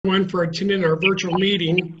Everyone for attending our virtual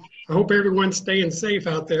meeting. I hope everyone's staying safe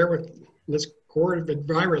out there with this COVID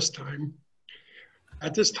virus time.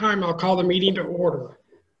 At this time, I'll call the meeting to order.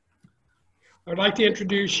 I'd like to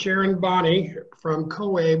introduce Sharon Bonney from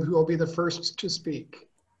COABE, who will be the first to speak.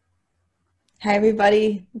 Hi,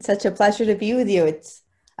 everybody. It's such a pleasure to be with you. It's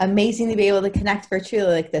amazing to be able to connect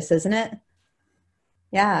virtually like this, isn't it?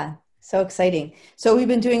 Yeah, so exciting. So we've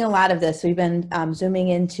been doing a lot of this. We've been Zooming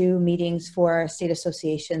into meetings for state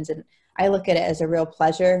associations, and I look at it as a real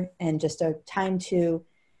pleasure and just a time to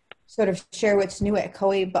sort of share what's new at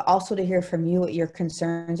COABE, but also to hear from you what your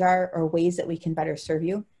concerns are or ways that we can better serve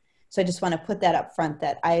you. So I just want to put that up front,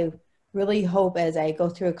 that I really hope as I go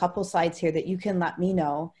through a couple slides here that you can let me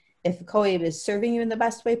know if COABE is serving you in the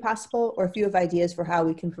best way possible, or if you have ideas for how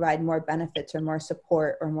we can provide more benefits or more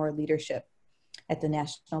support or more leadership at the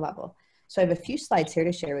national level. So I have a few slides here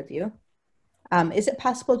to share with you. Is it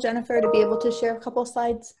possible, Jennifer, to be able to share a couple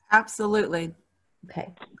slides? Absolutely.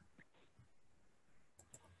 Okay.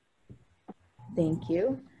 Thank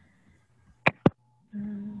you.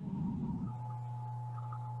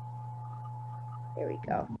 There we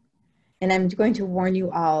go. And I'm going to warn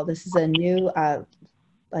you all, this is a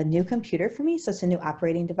new computer for me, so it's a new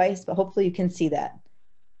operating device, but hopefully you can see that.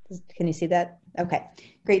 Can you see that? Okay,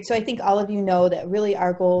 great. So I think all of you know that really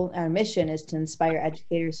our goal, our mission is to inspire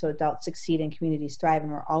educators so adults succeed and communities thrive,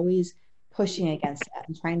 and we're always pushing against that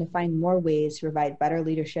and trying to find more ways to provide better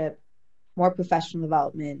leadership, more professional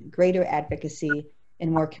development, greater advocacy,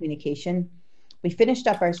 and more communication. We finished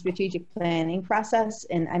up our strategic planning process,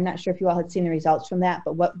 and I'm not sure if you all had seen the results from that,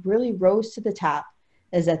 but what really rose to the top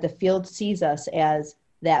is that the field sees us as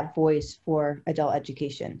that voice for adult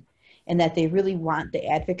education, and that they really want the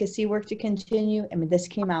advocacy work to continue. I mean, this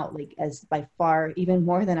came out like as by far even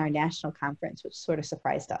more than our national conference, which sort of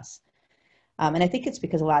surprised us. And I think it's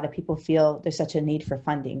because a lot of people feel there's such a need for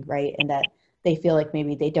funding, right? And that they feel like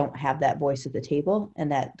maybe they don't have that voice at the table,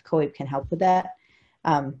 and that COABE can help with that.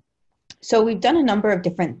 So we've done a number of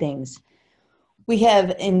different things. We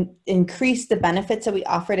have increased the benefits that we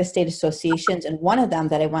offer to state associations, and one of them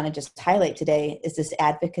that I want to just highlight today is this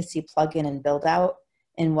advocacy plug-in and build-out.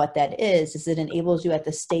 And what that is it enables you at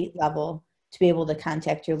the state level to be able to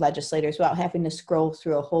contact your legislators without having to scroll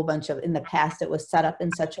through a whole bunch of, in the past it was set up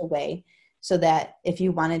in such a way so that if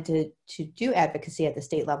you wanted to do advocacy at the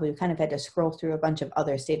state level, you kind of had to scroll through a bunch of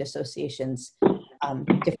other state associations,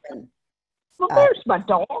 different there's my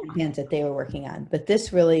dog. Plans that they were working on. But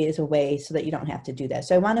this really is a way so that you don't have to do that.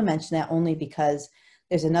 So I want to mention that only because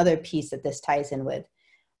there's another piece that this ties in with.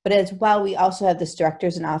 But as well, we also have this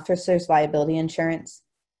directors and officers liability insurance,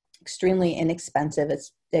 extremely inexpensive.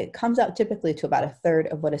 It comes out typically to about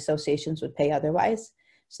 1/3 of what associations would pay otherwise.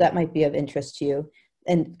 So that might be of interest to you.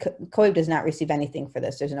 And COABE does not receive anything for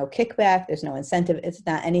this. There's no kickback, there's no incentive. It's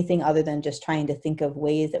not anything other than just trying to think of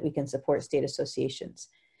ways that we can support state associations.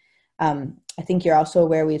 I think you're also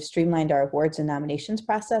aware we've streamlined our awards and nominations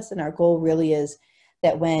process, and our goal really is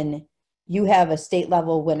that when you have a state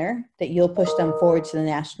level winner, that you'll push them forward to the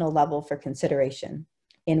national level for consideration.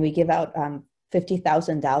 And we give out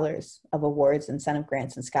 $50,000 of awards, incentive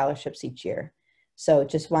grants, and scholarships each year. So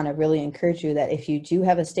just want to really encourage you that if you do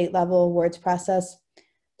have a state level awards process,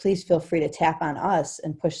 please feel free to tap on us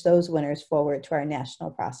and push those winners forward to our national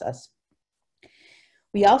process.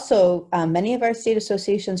 We also, many of our state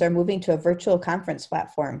associations are moving to a virtual conference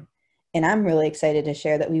platform. And I'm really excited to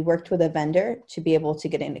share that we worked with a vendor to be able to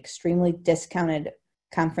get an extremely discounted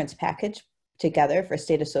conference package together for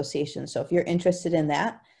state associations. So if you're interested in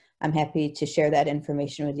that, I'm happy to share that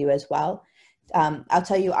information with you as well. I'll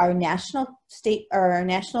tell you our national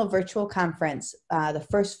virtual conference, the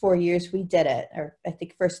first 4 years we did it, or I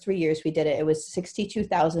think first 3 years we did it, it was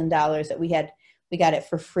 $62,000 that we got it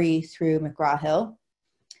for free through McGraw-Hill.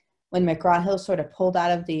 When McGraw-Hill sort of pulled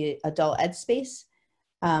out of the adult ed space,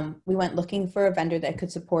 we went looking for a vendor that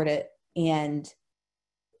could support it, and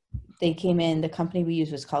they came in, the company we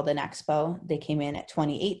used was called Expo. They came in at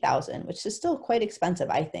 $28,000, which is still quite expensive,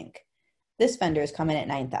 I think. This vendor is coming at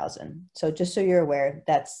 $9,000. So just so you're aware,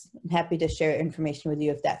 I'm happy to share information with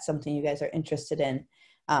you if that's something you guys are interested in.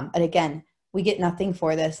 And again, we get nothing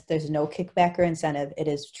for this. There's no kickback or incentive. It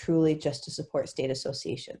is truly just to support state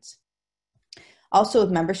associations. Also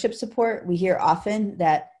with membership support, we hear often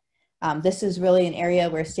that this is really an area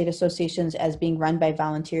where state associations, as being run by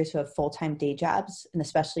volunteers who have full-time day jobs, and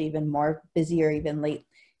especially even more busier even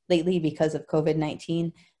lately because of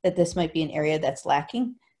COVID-19, that this might be an area that's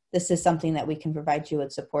lacking. This is something that we can provide you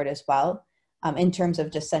with support as well, in terms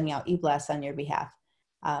of just sending out e-blasts on your behalf.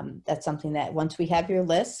 That's something that once we have your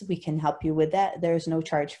list, we can help you with that. There's no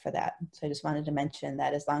charge for that. So I just wanted to mention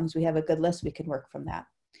that as long as we have a good list, we can work from that.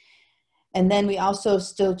 And then we also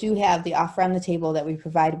still do have the offer on the table that we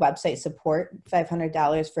provide website support,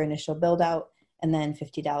 $500 for initial build out, and then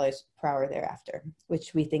 $50 per hour thereafter,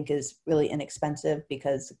 which we think is really inexpensive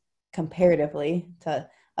because comparatively to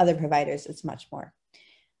other providers, it's much more.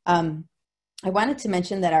 I wanted to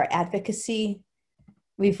mention that our advocacy,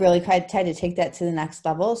 we've really tried to take that to the next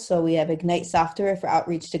level. So we have Ignite software for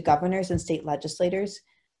outreach to governors and state legislators.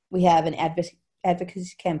 We have an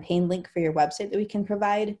advocacy campaign link for your website that we can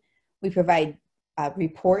provide. We provide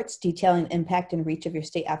reports detailing the impact and reach of your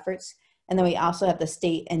state efforts. And then we also have the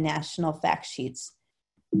state and national fact sheets.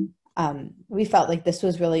 We felt like this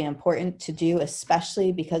was really important to do,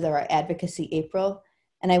 especially because of our Advocacy April.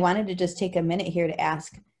 And I wanted to just take a minute here to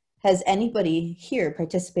ask, has anybody here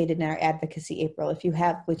participated in our Advocacy April? If you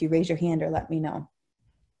have, would you raise your hand or let me know?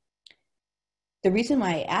 The reason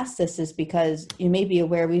why I asked this is because you may be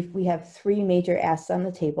aware we have three major asks on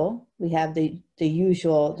the table. We have the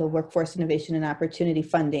usual, the Workforce Innovation and Opportunity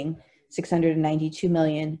Funding, $692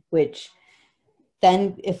 million, which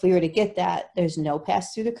then if we were to get that, there's no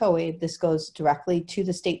pass through the COABE. This goes directly to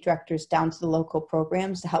the state directors down to the local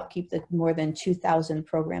programs to help keep the more than 2,000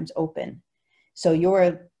 programs open. So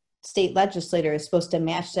your state legislator is supposed to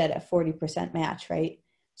match that at 40% match, right?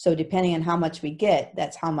 So depending on how much we get,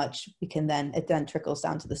 that's how much we can then, it then trickles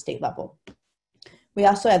down to the state level. We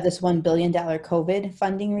also have this $1 billion COVID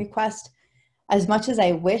funding request. As much as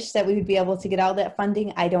I wish that we would be able to get all that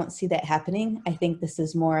funding, I don't see that happening. I think this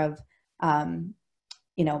is more of,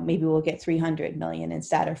 maybe we'll get 300 million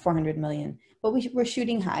instead or 400 million, but we're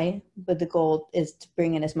shooting high, but the goal is to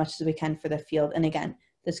bring in as much as we can for the field. And again,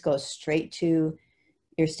 this goes straight to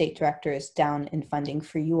your state directors down in funding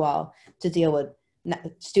for you all to deal with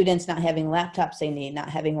students not having laptops they need, not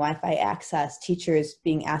having Wi-Fi access, teachers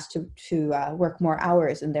being asked to work more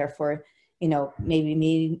hours and therefore, maybe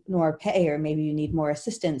need more pay or maybe you need more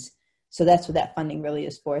assistance. So that's what that funding really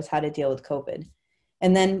is for, is how to deal with COVID.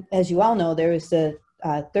 And then, as you all know, there was the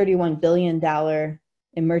 $31 billion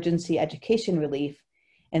emergency education relief,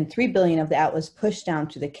 and $3 billion of that was pushed down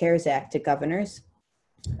to the CARES Act to governors.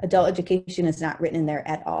 Adult education is not written in there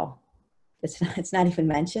at all. It's not even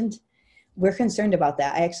mentioned. We're concerned about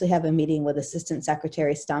that. I actually have a meeting with Assistant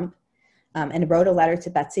Secretary Stump and wrote a letter to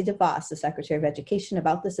Betsy DeVos, the Secretary of Education,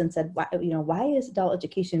 about this and said, why is adult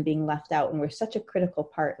education being left out when we're such a critical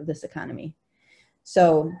part of this economy?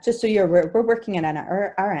 So just so we're working it on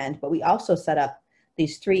our end, but we also set up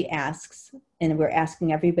these three asks and we're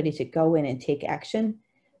asking everybody to go in and take action.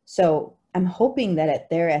 So I'm hoping that at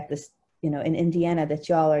this, in Indiana, that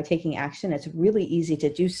y'all are taking action. It's really easy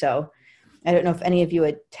to do so. I don't know if any of you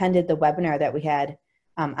attended the webinar that we had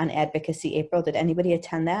on Advocacy April. Did anybody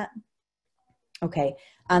attend that? Okay.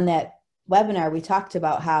 On that webinar, we talked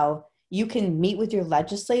about how you can meet with your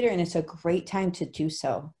legislator and it's a great time to do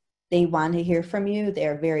so. They want to hear from you.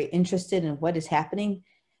 They're very interested in what is happening.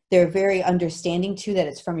 They're very understanding too that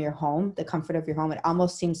it's from your home, the comfort of your home. It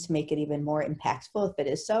almost seems to make it even more impactful if it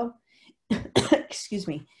is so. Excuse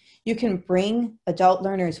me. You can bring adult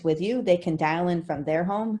learners with you. They can dial in from their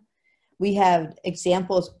home. We have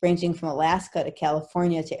examples ranging from Alaska to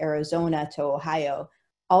California to Arizona to Ohio,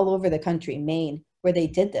 all over the country, Maine, where they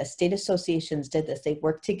did this. State associations did this. They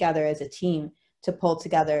worked together as a team to pull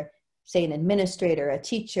together, say, an administrator, a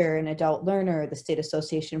teacher, an adult learner, the state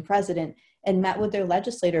association president, and met with their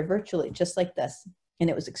legislator virtually, just like this. And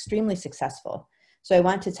it was extremely successful. So I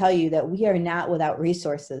want to tell you that we are not without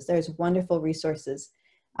resources. There's wonderful resources.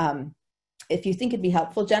 If you think it'd be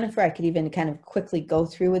helpful, Jennifer, I could even kind of quickly go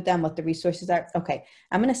through with them what the resources are. Okay,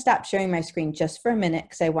 I'm going to stop sharing my screen just for a minute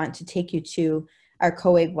because I want to take you to our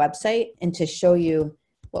COABE website and to show you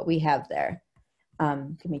what we have there.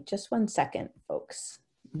 Give me just 1 second, folks.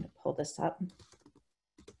 I'm going to pull this up.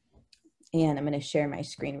 And I'm going to share my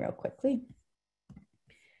screen real quickly.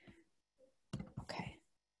 Okay.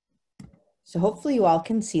 So hopefully you all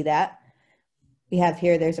can see that. We have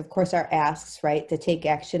here, there's of course our asks, right, to take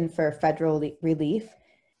action for federal relief.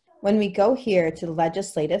 When we go here to the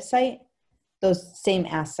legislative site, those same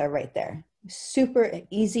asks are right there. Super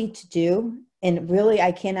easy to do. And really,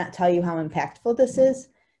 I cannot tell you how impactful this is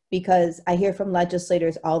because I hear from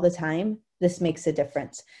legislators all the time, this makes a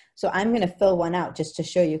difference. So I'm going to fill one out just to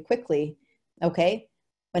show you quickly, okay?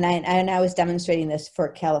 When I was demonstrating this for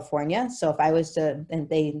California. So if I was to, and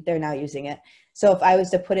they're now using it. So if I was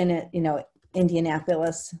to put in it,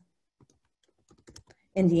 Indianapolis,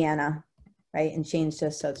 Indiana, right? And change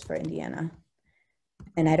this so it's for Indiana.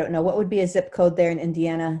 And I don't know, what would be a zip code there in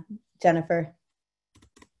Indiana, Jennifer?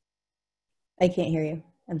 I can't hear you.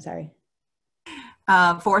 I'm sorry.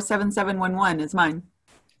 47711 is mine.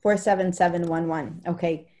 47711.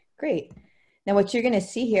 Okay, great. Now, what you're going to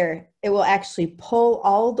see here, it will actually pull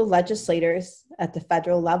all the legislators at the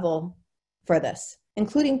federal level for this,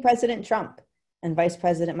 including President Trump and Vice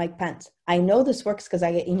President Mike Pence. I know this works because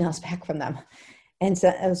I get emails back from them, and so,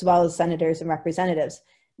 as well as senators and representatives.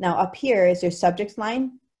 Now, up here is your subject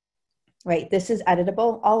line, right? This is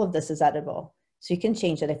editable. All of this is editable. So you can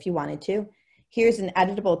change it if you wanted to. Here's an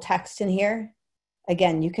editable text in here.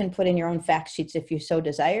 Again, you can put in your own fact sheets if you so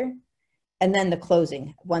desire. And then the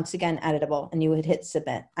closing, once again, editable, and you would hit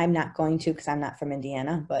submit. I'm not going to because I'm not from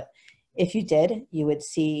Indiana, but if you did, you would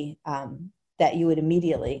see that you would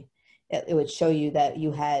immediately, it would show you that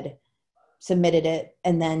you had submitted it,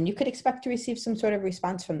 and then you could expect to receive some sort of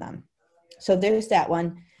response from them. So there's that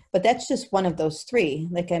one, but that's just one of those three.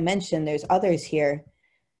 Like I mentioned, there's others here.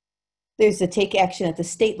 There's the take action at the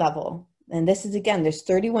state level. And this is, again, there's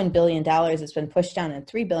 $31 billion that's been pushed down and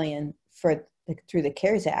 $3 billion through the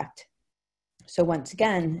CARES Act. So once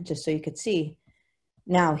again, just so you could see,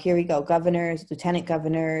 now here we go, governors, lieutenant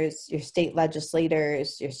governors, your state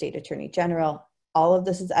legislators, your state attorney general, all of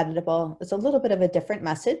this is editable. It's a little bit of a different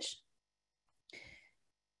message.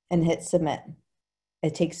 And hit submit.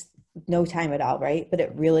 It takes no time at all, right? But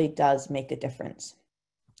it really does make a difference.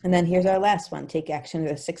 And then here's our last one, take action to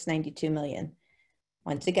the $692 million.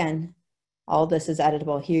 Once again, all this is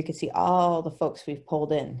editable. Here you can see all the folks we've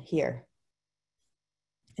pulled in here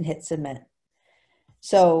and hit submit.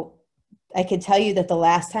 So I can tell you that the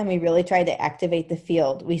last time we really tried to activate the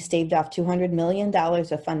field, we staved off $200 million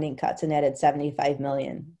of funding cuts and added $75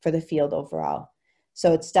 million for the field overall.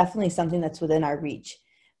 So it's definitely something that's within our reach.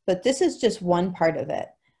 But this is just one part of it.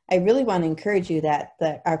 I really want to encourage you that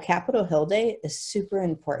our Capitol Hill Day is super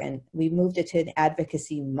important. We moved it to an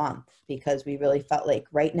advocacy month because we really felt like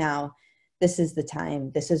right now, this is the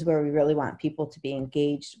time. This is where we really want people to be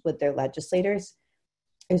engaged with their legislators.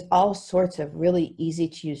 There's all sorts of really easy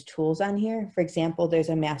to use tools on here. For example, there's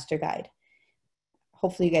a master guide.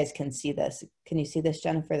 Hopefully you guys can see this. Can you see this,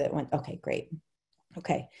 Jennifer? That went, okay, great.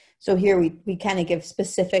 Okay, so here we kind of give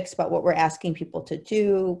specifics about what we're asking people to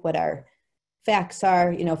do, what our facts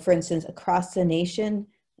are, you know, for instance, across the nation,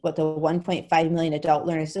 what the 1.5 million adult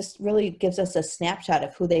learners, this really gives us a snapshot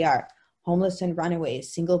of who they are. Homeless and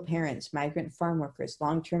runaways, single parents, migrant farm workers,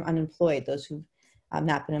 long-term unemployed, those who've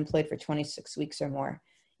not been employed for 26 weeks or more,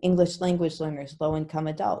 English language learners, low-income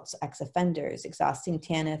adults, ex-offenders, exhausting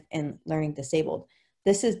TANF, and learning disabled.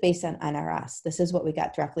 This is based on NRS. This is what we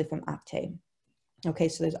got directly from Octave. Okay,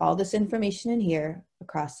 so there's all this information in here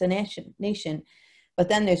across the nation, but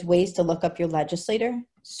then there's ways to look up your legislator.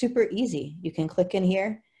 Super easy. You can click in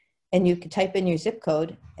here and you can type in your zip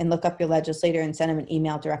code and look up your legislator and send them an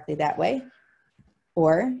email directly that way.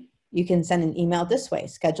 Or you can send an email this way,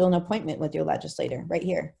 schedule an appointment with your legislator right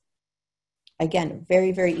here. Again,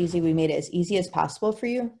 very, very easy. We made it as easy as possible for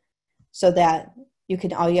you so that you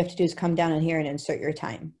can, all you have to do is come down in here and insert your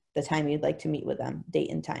time, the time you'd like to meet with them,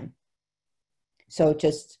 date and time. So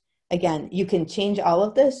just, again, you can change all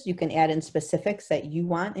of this. You can add in specifics that you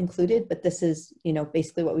want included, but this is, you know,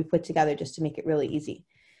 basically what we put together just to make it really easy.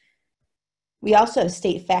 We also have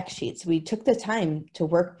state fact sheets. We took the time to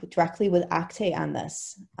work directly with Octave on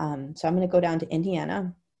this. So I'm going to go down to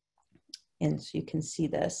Indiana, and so you can see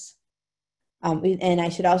this. And I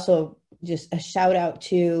should also just a shout out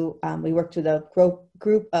to, we worked with a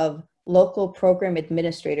group of local program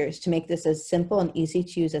administrators to make this as simple and easy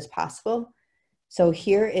to use as possible. So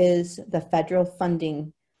here is the federal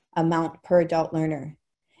funding amount per adult learner.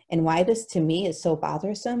 And why this to me is so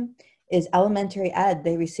bothersome is elementary ed,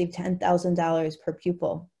 they receive $10,000 per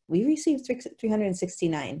pupil. We receive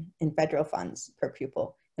 $369 in federal funds per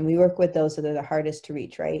pupil. And we work with those that are the hardest to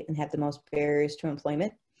reach, right? And have the most barriers to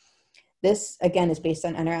employment. This, again, is based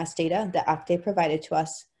on NRS data that Octave provided to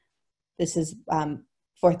us. This is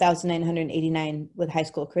 4,989 with high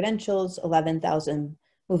school credentials, 11,000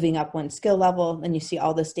 moving up one skill level. And you see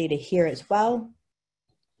all this data here as well.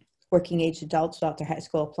 Working age adults without their high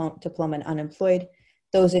school diploma and unemployed,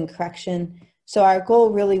 those in correction. So our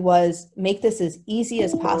goal really was make this as easy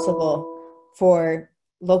as possible for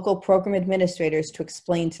local program administrators to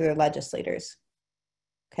explain to their legislators.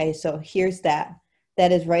 Okay, so here's that.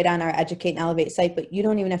 That is right on our Educate and Elevate site, but you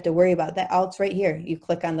don't even have to worry about that. All it's right here. You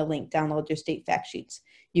click on the link, download your state fact sheets.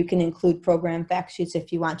 You can include program fact sheets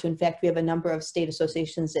if you want to. In fact, we have a number of state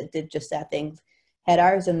associations that did just that thing, had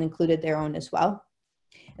ours and included their own as well.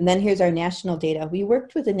 And then here's our national data. We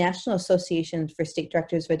worked with the National Association for State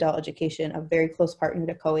Directors of Adult Education, a very close partner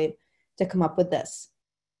to COABE, to come up with this.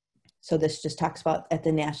 So this just talks about at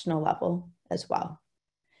the national level as well.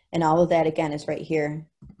 And all of that, again, is right here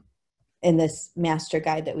in this master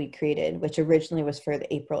guide that we created, which originally was for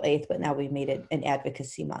the April 8th, but now we made it an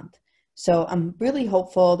advocacy month. So I'm really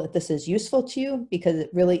hopeful that this is useful to you, because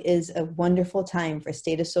it really is a wonderful time for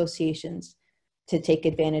state associations to take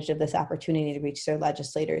advantage of this opportunity to reach their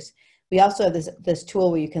legislators. We also have this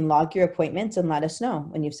tool where you can log your appointments and let us know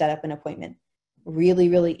when you've set up an appointment. Really,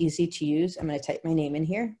 really easy to use. I'm going to type my name in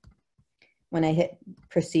here. When I hit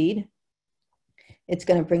proceed, it's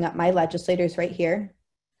going to bring up my legislators right here.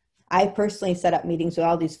 I personally set up meetings with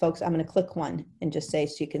all these folks. I'm going to click one and just say,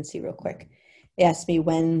 so you can see real quick. It asks me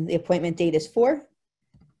when the appointment date is for,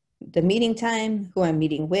 the meeting time, who I'm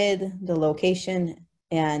meeting with, the location,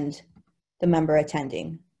 and the member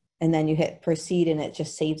attending. And then you hit proceed and it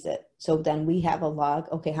just saves it. So then we have a log.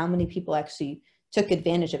 Okay, how many people actually took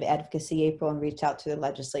advantage of Advocacy April and reached out to their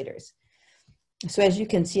legislators? So as you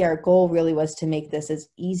can see, our goal really was to make this as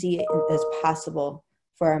easy as possible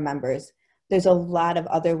for our members. There's a lot of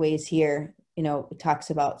other ways here. You know, it talks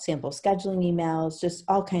about sample scheduling emails, just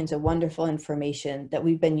all kinds of wonderful information that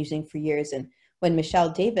we've been using for years. And when Michelle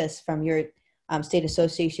Davis from your state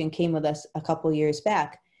association came with us a couple years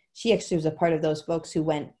back, she actually was a part of those folks who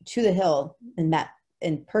went to the Hill and met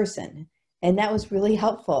in person. And that was really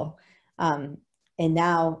helpful. And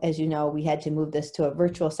now, as you know, we had to move this to a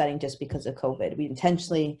virtual setting just because of COVID. We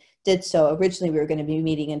intentionally did so. Originally, we were going to be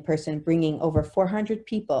meeting in person, bringing over 400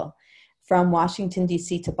 people from Washington,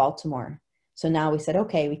 D.C. to Baltimore. So now we said,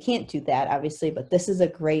 okay, we can't do that, obviously, but this is a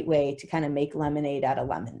great way to kind of make lemonade out of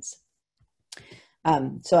lemons.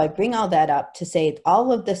 So I bring all that up to say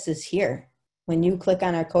all of this is here. When you click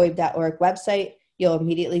on our coab.org website, you'll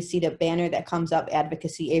immediately see the banner that comes up,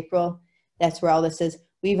 Advocacy April. That's where all this is.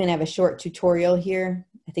 We even have a short tutorial here.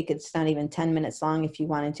 I think it's not even 10 minutes long if you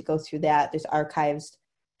wanted to go through that. There's archives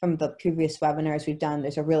from the previous webinars we've done.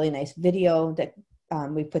 There's a really nice video that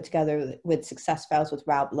we put together with success files with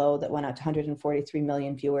Rob Lowe that went out to 143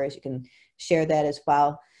 million viewers. You can share that as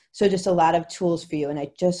well. So just a lot of tools for you. And I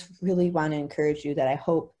just really want to encourage you that I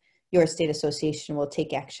hope your state association will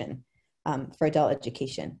take action for adult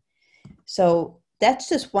education. So that's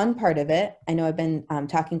just one part of it. I know I've been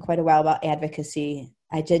talking quite a while about advocacy.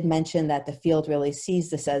 I did mention that the field really sees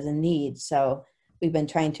this as a need. So we've been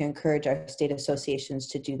trying to encourage our state associations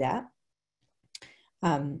to do that.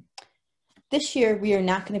 This year, we are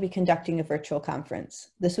not going to be conducting a virtual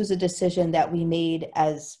conference. This was a decision that we made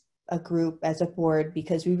as a group, as a board,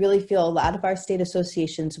 because we really feel a lot of our state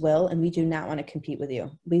associations will, and we do not want to compete with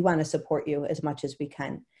you. We want to support you as much as we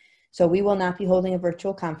can. So we will not be holding a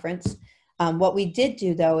virtual conference. What we did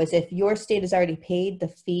do, though, is if your state has already paid the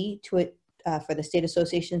fee to it, for the state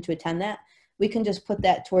association to attend that, we can just put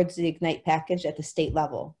that towards the Ignite package at the state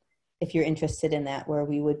level, if you're interested in that, where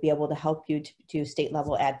we would be able to help you to do state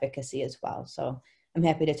level advocacy as well. So I'm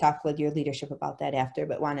happy to talk with your leadership about that after,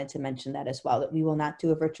 but wanted to mention that as well, that we will not do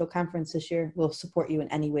a virtual conference this year. We'll support you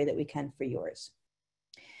in any way that we can for yours.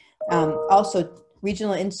 Also,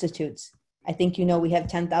 regional institutes. I think you know we have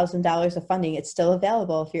 $10,000 of funding. It's still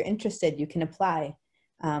available. If you're interested, you can apply.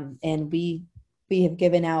 And we have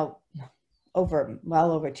given out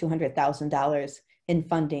well over $200,000 in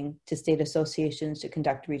funding to state associations to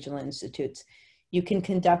conduct regional institutes. You can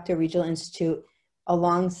conduct a regional institute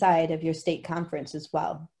alongside of your state conference as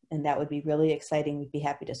well. And that would be really exciting. We'd be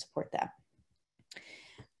happy to support that.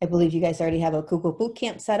 I believe you guys already have a Google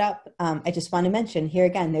Bootcamp set up. I just want to mention here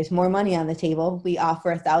again, there's more money on the table. We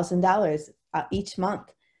offer $1,000 each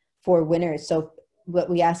month for winners. So what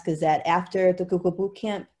we ask is that after the Google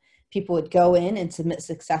Bootcamp, people would go in and submit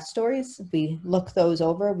success stories. We look those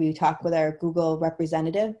over. We talk with our Google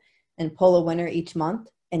representative and pull a winner each month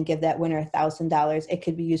and give that winner $1,000. It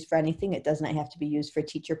could be used for anything. It does not have to be used for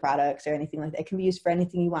teacher products or anything like that. It can be used for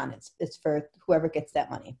anything you want. It's for whoever gets that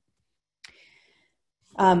money.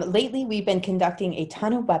 Lately, we've been conducting a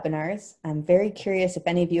ton of webinars. I'm very curious if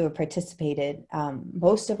any of you have participated.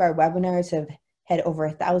 Most of our webinars have had over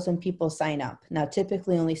 1,000 people sign up. Now,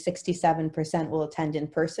 typically only 67% will attend in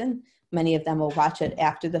person. Many of them will watch it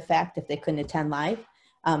after the fact if they couldn't attend live.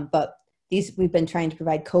 But we've been trying to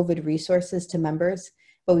provide COVID resources to members,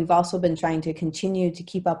 but we've also been trying to continue to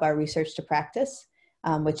keep up our research to practice,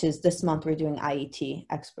 which is this month we're doing IET,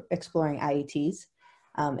 exploring IETs.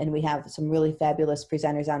 And we have some really fabulous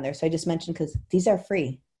presenters on there. So I just mentioned, because these are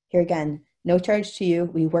free. Here again, no charge to you.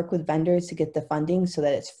 We work with vendors to get the funding so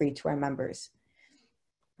that it's free to our members.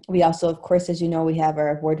 We also, of course, as you know, we have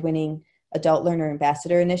our award-winning Adult Learner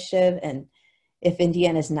Ambassador Initiative. And if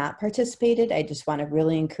Indiana has not participated, I just want to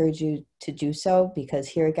really encourage you to do so, because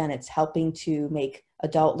here again, it's helping to make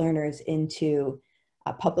adult learners into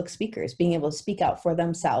public speakers, being able to speak out for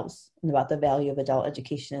themselves and about the value of adult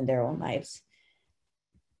education in their own lives.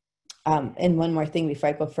 And one more thing before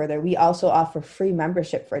I go further, we also offer free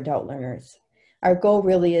membership for adult learners. Our goal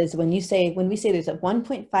really is when we say there's a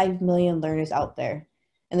 1.5 million learners out there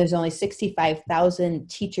and there's only 65,000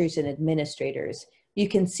 teachers and administrators, you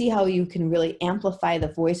can see how you can really amplify the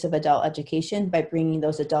voice of adult education by bringing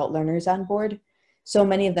those adult learners on board. So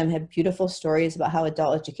many of them have beautiful stories about how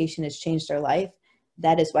adult education has changed their life.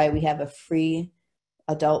 That is why we have a free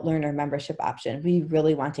adult learner membership option. We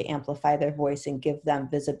really want to amplify their voice and give them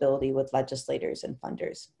visibility with legislators and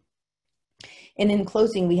funders. And in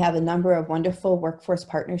closing, we have a number of wonderful workforce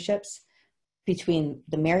partnerships between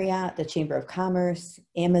the Marriott, the Chamber of Commerce,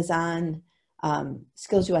 Amazon,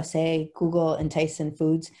 Skills USA, Google, and Tyson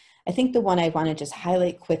Foods. I think the one I want to just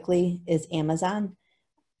highlight quickly is Amazon.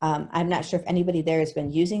 I'm not sure if anybody there has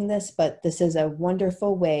been using this, but this is a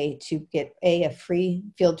wonderful way to get a free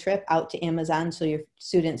field trip out to Amazon so your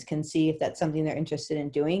students can see if that's something they're interested in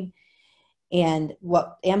doing. And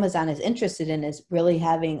what Amazon is interested in is really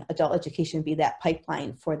having adult education be that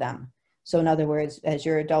pipeline for them. So in other words, as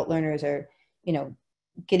your adult learners are,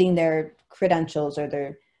 getting their credentials or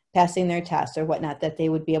they're passing their tests or whatnot, that they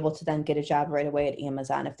would be able to then get a job right away at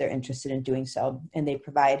Amazon if they're interested in doing so. And they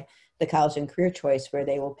provide the college and career choice where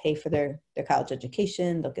they will pay for their college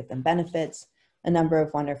education, they'll give them benefits, a number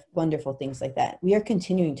of wonderful things like that. We are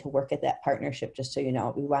continuing to work at that partnership, just so you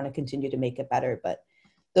know. We want to continue to make it better, but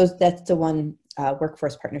that's the one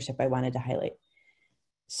workforce partnership I wanted to highlight.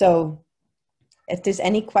 So if there's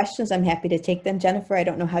any questions, I'm happy to take them. Jennifer, I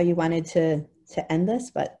don't know how you wanted to end this,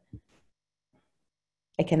 but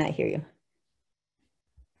I cannot hear you.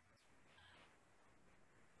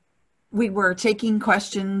 We were taking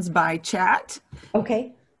questions by chat.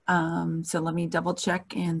 Okay. So let me double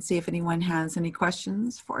check and see if anyone has any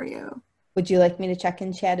questions for you. Would you like me to check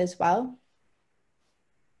in chat as well?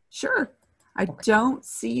 Sure. I Okay. don't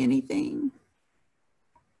see anything.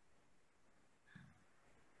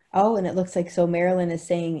 Oh, and it looks like, so Marilyn is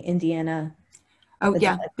saying Indiana. Oh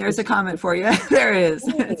yeah, there's a comment for you. There it is.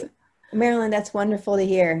 Hey, Marilyn, that's wonderful to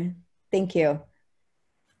hear. Thank you.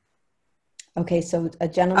 Okay, so a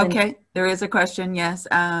gentleman. Okay, there is a question, yes.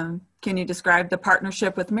 Can you describe the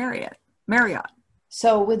partnership with Marriott?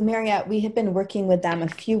 So with Marriott, we have been working with them a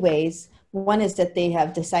few ways. One is that they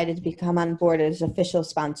have decided to become on board as official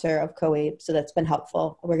sponsor of COABE, so that's been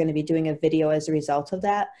helpful. We're going to be doing a video as a result of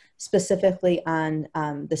that, specifically on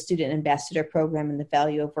the Student Ambassador Program and the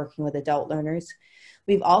value of working with adult learners.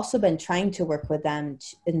 We've also been trying to work with them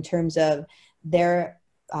in terms of their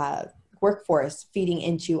workforce feeding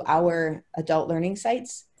into our adult learning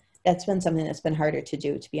sites. That's been something that's been harder to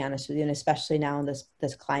do, to be honest with you, and especially now in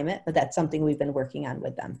this climate, but that's something we've been working on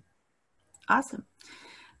with them. Awesome.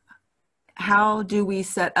 How do we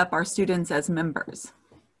set up our students as members?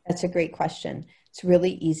 That's a great question. It's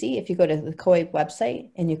really easy. If you go to the COABE website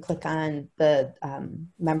and you click on the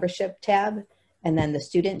membership tab and then the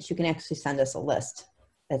students, you can actually send us a list.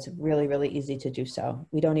 That's really, really easy to do so.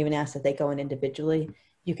 We don't even ask that they go in individually.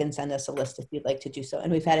 You can send us a list if you'd like to do so.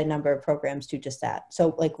 And we've had a number of programs do just that.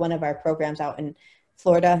 So like one of our programs out in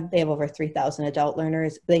Florida, they have over 3,000 adult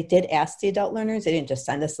learners. They did ask the adult learners. They didn't just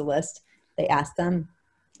send us a list. They asked them.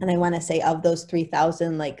 And I want to say of those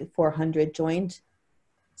 3,000, like 400 joined.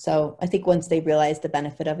 So I think once they realize the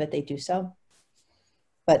benefit of it, they do so.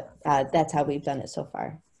 But that's how we've done it so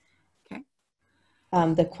far. Okay.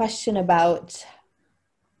 The question about,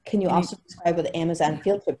 can you also describe what the Amazon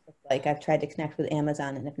field trip look like? I've tried to connect with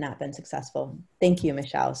Amazon and have not been successful. Thank you,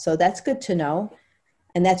 Michelle. So that's good to know.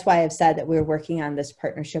 And that's why I've said that we're working on this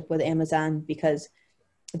partnership with Amazon, because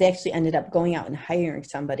they actually ended up going out and hiring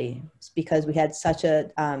somebody because we had such a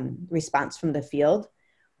response from the field.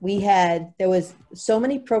 There was so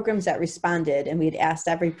many programs that responded, and we had asked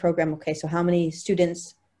every program, okay, so how many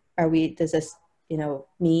students does this,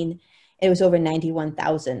 mean? It was over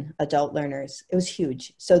 91,000 adult learners. It was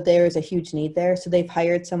huge. So there is a huge need there. So they've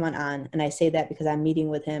hired someone on, and I say that because I'm meeting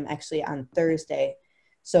with him actually on Thursday.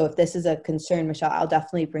 So if this is a concern, Michelle, I'll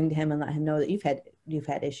definitely bring to him and let him know that you've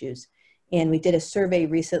had issues. And we did a survey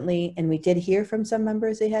recently, and we did hear from some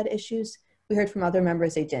members they had issues. We heard from other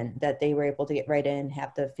members they didn't, that they were able to get right in,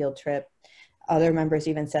 have the field trip. Other members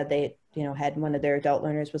even said they, had one of their adult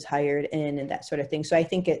learners was hired in and that sort of thing. So I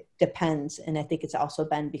think it depends. And I think it's also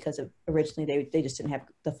been because of originally they just didn't have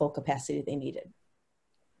the full capacity they needed.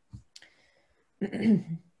 You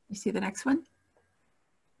see the next one?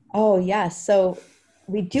 Oh, yes. So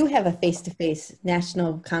we do have a face-to-face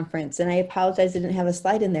national conference, and I apologize I didn't have a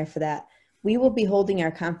slide in there for that. We will be holding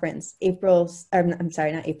our conference August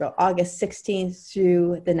 16th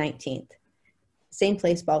through the 19th. Same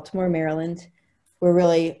place, Baltimore, Maryland. We're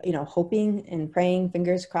really, hoping and praying,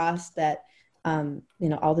 fingers crossed, that,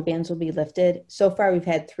 all the bans will be lifted. So far, we've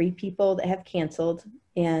had 3 people that have canceled,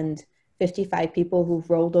 and 55 people who've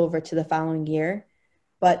rolled over to the following year,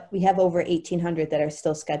 but we have over 1,800 that are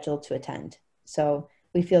still scheduled to attend. So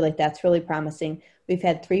we feel like that's really promising. We've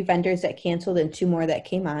had 3 vendors that canceled and 2 more that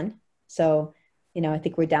came on. So, you know, I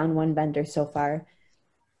think we're down 1 vendor so far.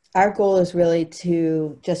 Our goal is really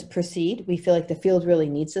to just proceed. We feel like the field really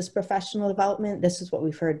needs this professional development. This is what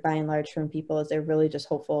we've heard by and large from people, is they're really just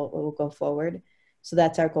hopeful it will go forward. So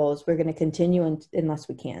that's our goal, is we're going to continue unless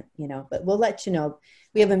we can't, you know, but we'll let you know.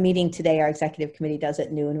 We have a meeting today. Our executive committee does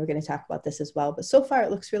at noon. We're going to talk about this as well. But so far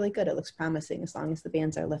it looks really good. It looks promising. As long as the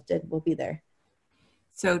bans are lifted, we'll be there.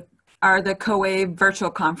 So are the CoWave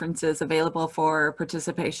virtual conferences available for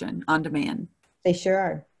participation on demand? They sure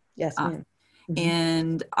are. Yes, ma'am.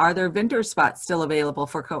 And are there vendor spots still available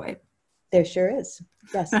for CoWave? There sure is.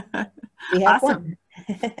 Yes. We have Awesome.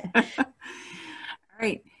 one. All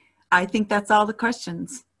right. I think that's all the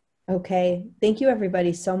questions. Okay. Thank you,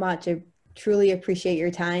 everybody, so much. I truly appreciate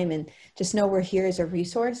your time, and just know we're here as a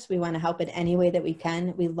resource. We want to help in any way that we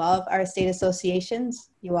can. We love our state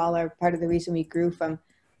associations. You all are part of the reason we grew from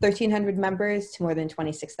 1,300 members to more than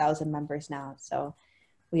 26,000 members now. So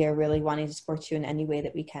we are really wanting to support you in any way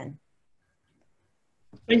that we can.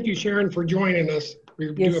 Thank you, Sharon, for joining us.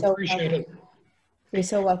 We do appreciate it. You're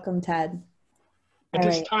so welcome, Ted. At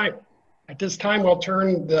this time, we'll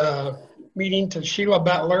turn the meeting to Sheila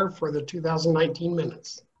Butler for the 2019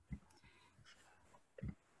 minutes.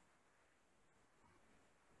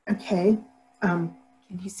 Okay. Can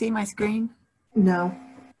you see my screen? No.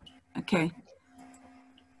 Okay.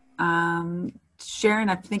 Sharon,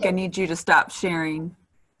 I think I need you to stop sharing.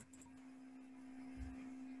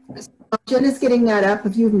 Jen is getting that up.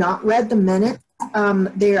 If you've not read the minutes,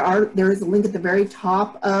 there is a link at the very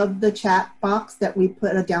top of the chat box that we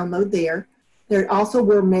put a download there. There also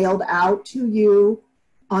were mailed out to you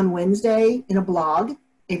on Wednesday in a blog,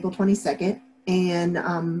 April 22nd, and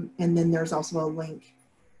then there's also a link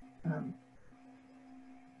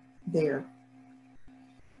there.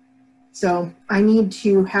 So I need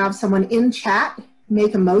to have someone in chat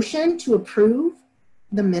make a motion to approve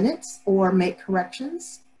the minutes or make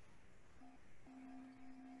corrections.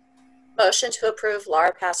 Motion to approve,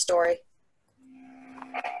 Laura Pastore.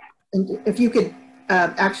 And if you could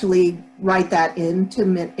actually write that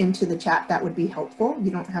into the chat, that would be helpful.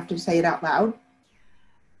 You don't have to say it out loud.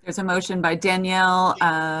 There's a motion by Danielle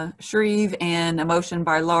Shreve, and a motion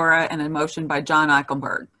by Laura, and a motion by John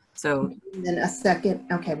Eichelberg. So and then a second.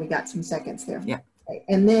 Okay, we got some seconds there. Yeah. Okay.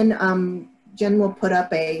 And then Jen will put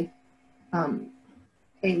up a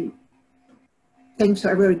thing so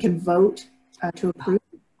everybody can vote to approve.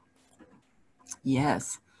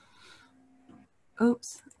 yes.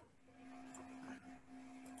 Oops.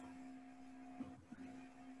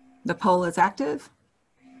 The poll is active.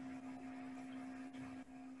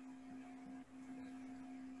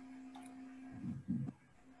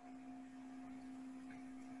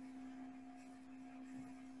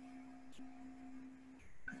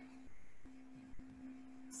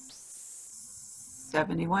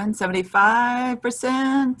 $71,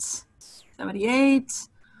 75%, 78,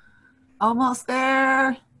 almost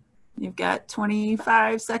there. You've got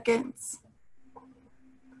 25 seconds,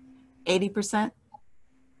 80%.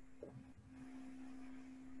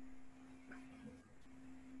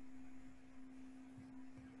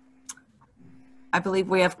 I believe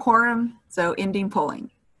we have quorum, so ending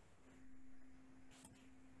polling.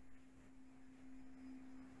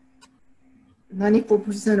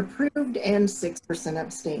 94% approved and 6%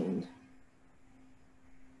 abstained.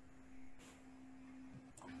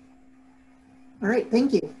 All right,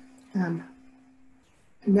 thank you.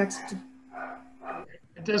 Next.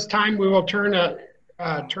 At this time, we will turn it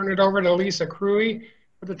over to Lisa Cruey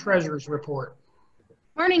for the treasurer's report.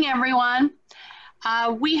 Morning, everyone.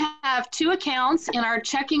 We have 2 accounts. In our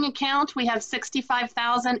checking account, we have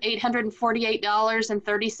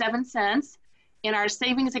 $65,848.37. In our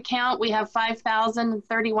savings account, we have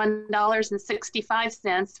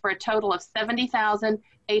 $5,031.65 for a total of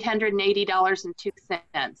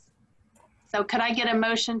 $70,880.02. So could I get a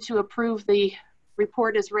motion to approve the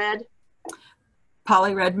report as read?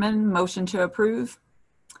 Polly Redmond, motion to approve.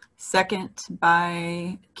 Second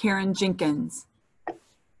by Karen Jenkins.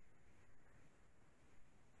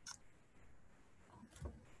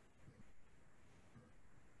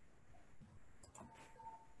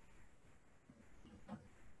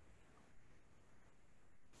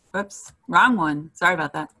 Oops, wrong one. Sorry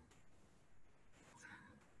about that.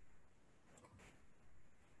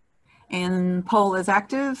 And poll is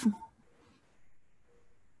active.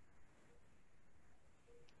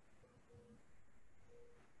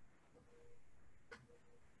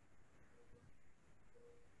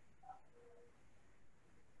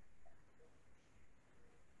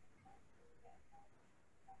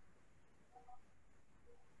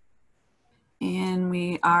 And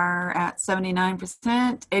we are at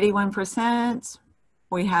 79%, 81%.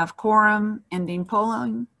 We have quorum, ending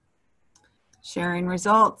polling, sharing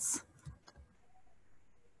results.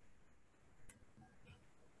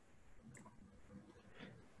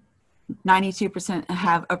 %,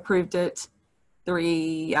 have approved it.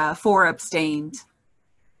 4 abstained.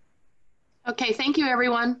 Okay, thank you,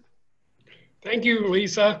 everyone. Thank you,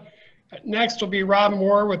 Lisa. Next will be Rob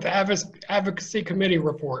Moore with the Advocacy Committee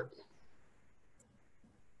report.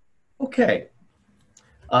 Okay.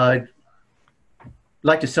 I'd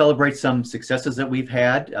like to celebrate some successes that we've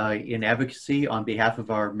had in advocacy on behalf of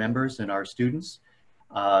our members and our students.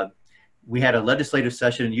 We had a legislative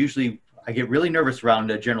session, and usually I get really nervous around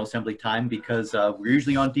General Assembly time because we're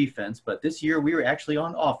usually on defense, but this year we were actually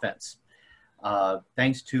on offense.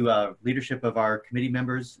 Thanks to leadership of our committee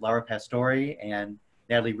members, Laura Pastore and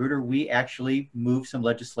Natalie Reuter, we actually moved some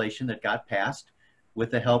legislation that got passed with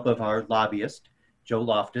the help of our lobbyist, Joe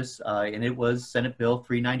Loftus, and it was Senate Bill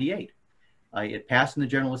 398. It passed in the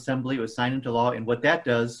General Assembly, it was signed into law, and what that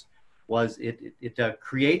does was it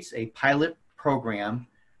creates a pilot program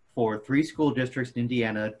for 3 school districts in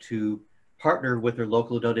Indiana to partner with their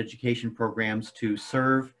local adult education programs to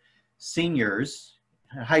serve seniors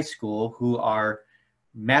in high school who are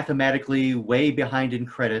mathematically way behind in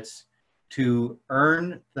credits to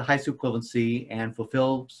earn the high school equivalency and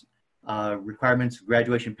fulfill requirements,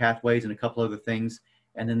 graduation pathways, and a couple other things.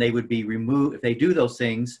 And then they would be removed, if they do those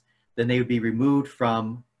things, then they would be removed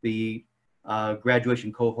from the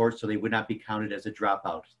graduation cohort, so they would not be counted as a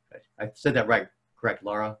dropout. I said that right, correct,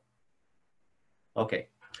 Laura? Okay.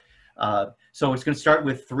 So it's going to start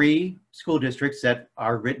with 3 school districts that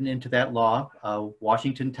are written into that law,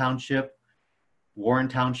 Washington Township, Warren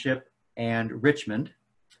Township, and Richmond.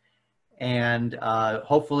 And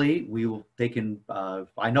hopefully they can,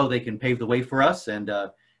 I know they can pave the way for us and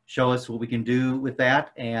show us what we can do with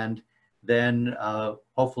that, and then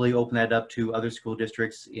hopefully open that up to other school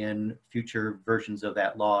districts in future versions of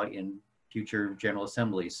that law in future General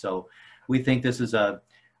Assemblies. So we think this is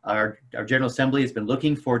our General Assembly has been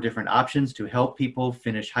looking for different options to help people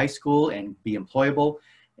finish high school and be employable.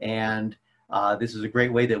 And this is a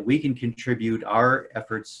great way that we can contribute our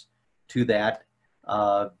efforts to that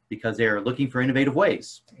because they are looking for innovative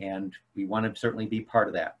ways. And we want to certainly be part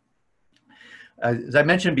of that. As I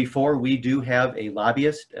mentioned before, we do have a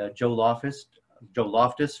lobbyist, Joe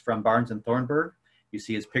Loftus from Barnes and Thornburg. You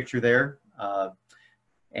see his picture there.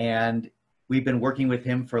 And we've been working with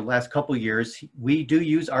him for the last couple of years. We do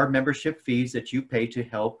use our membership fees that you pay to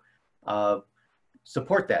help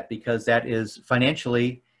support that, because that is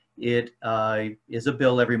financially, it is a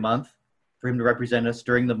bill every month for him to represent us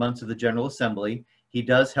during the months of the General Assembly. He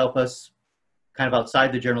does help us kind of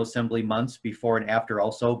outside the General Assembly months before and after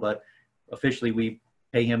also, but officially we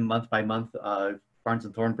pay him month by month, Barnes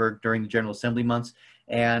and Thornburg, during the General Assembly months.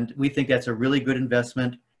 And we think that's a really good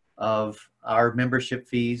investment of our membership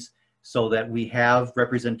fees, so that we have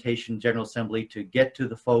representation in General Assembly to get to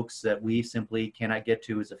the folks that we simply cannot get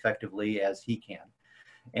to as effectively as he can.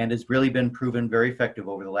 And it's really been proven very effective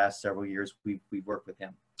over the last several years we've worked with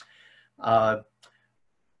him.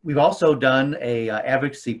 We've also done a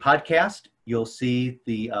advocacy podcast. You'll see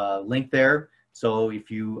the link there. So if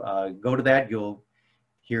you go to that, you'll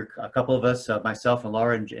hear a couple of us, myself and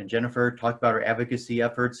Laura and Jennifer, talk about our advocacy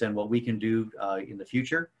efforts and what we can do in the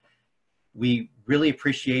future. We really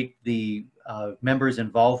appreciate the members'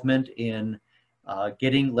 involvement in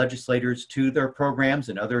getting legislators to their programs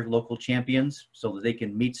and other local champions so that they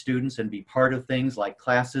can meet students and be part of things like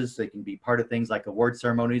classes. They can be part of things like award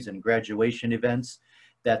ceremonies and graduation events.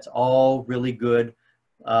 That's all really good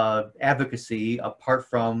advocacy, apart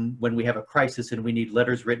from when we have a crisis and we need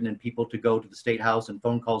letters written and people to go to the State House and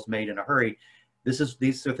phone calls made in a hurry. These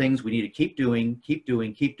are things we need to keep doing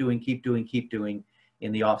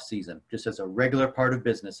in the off season, just as a regular part of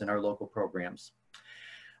business in our local programs.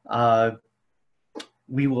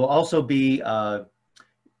 We will also be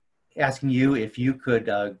asking you if you could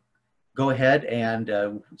go ahead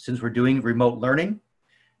and, since we're doing remote learning,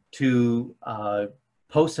 to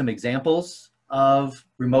post some examples of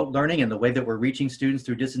remote learning and the way that we're reaching students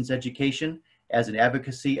through distance education as an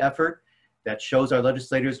advocacy effort that shows our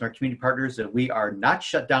legislators and our community partners that we are not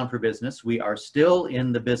shut down for business. We are still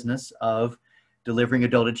in the business of delivering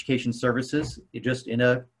adult education services, just in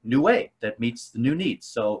a new way that meets the new needs.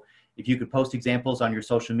 So if you could post examples on your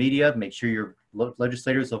social media, make sure your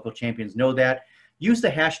legislators, local champions know that. Use the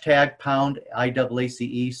hashtag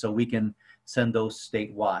 #IAACE so we can send those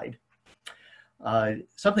statewide.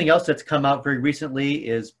 Something else that's come out very recently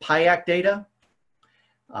is PIAC data.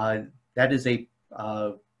 That is a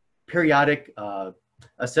periodic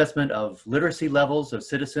assessment of literacy levels of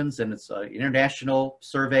citizens, and it's an international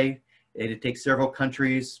survey. It takes several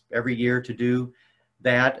countries every year to do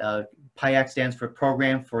that. PIAC stands for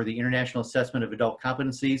Program for the International Assessment of Adult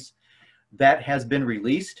Competencies. That has been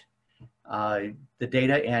released. The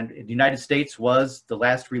data, and the United States was the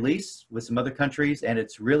last release with some other countries, and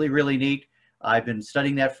it's really, really neat. I've been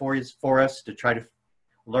studying that for us to try to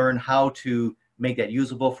learn how to make that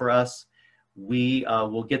usable for us. We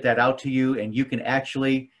will get that out to you, and you can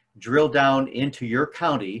actually drill down into your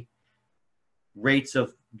county rates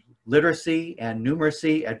of literacy and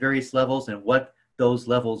numeracy at various levels and what those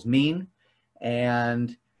levels mean,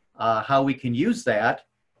 and how we can use that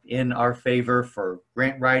in our favor for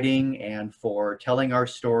grant writing and for telling our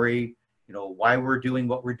story, you know, why we're doing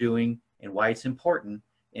what we're doing and why it's important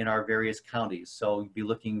in our various counties. So be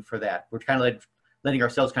looking for that. We're kind of letting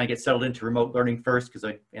ourselves kind of get settled into remote learning first,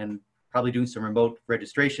 and probably doing some remote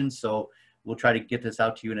registration. So we'll try to get this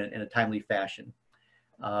out to you in a timely fashion.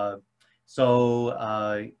 Also,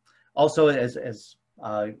 as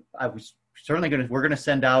I was certainly we're going to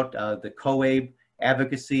send out the COABE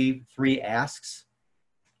Advocacy 3 asks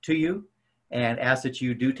to you, and ask that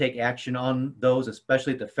you do take action on those,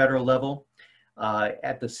 especially at the federal level.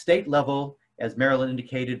 At the state level, as Marilyn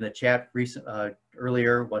indicated in the chat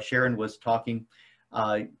earlier while Sharon was talking,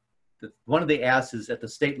 one of the asks is at the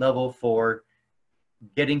state level for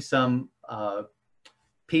getting some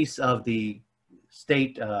piece of the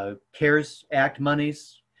state CARES Act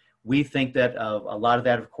monies. We think that a lot of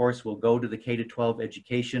that, of course, will go to the K-12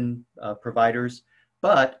 education providers,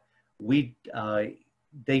 but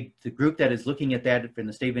the group that is looking at that in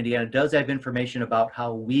the state of Indiana does have information about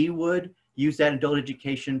how we would use that in adult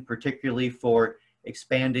education, particularly for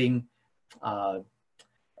expanding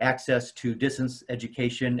access to distance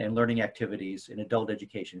education and learning activities in adult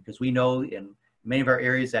education. Because we know in many of our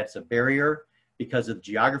areas that's a barrier because of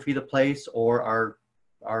geography of the place, or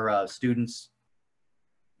our students,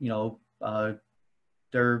 you know,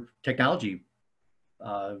 their technology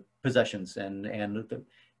possessions and the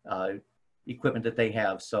equipment that they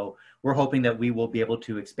have. So we're hoping that we will be able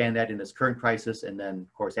to expand that in this current crisis, and then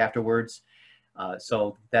of course afterwards.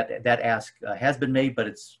 So that ask has been made, but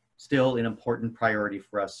it's still an important priority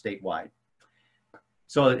for us statewide.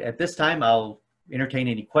 So at this time, I'll entertain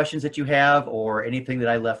any questions that you have or anything that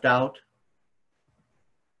I left out.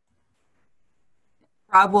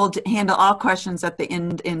 Rob will handle all questions at the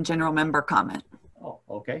end in general member comment. Oh,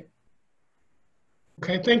 okay.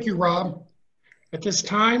 Okay, thank you, Rob. At this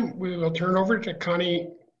time, we will turn over to Connie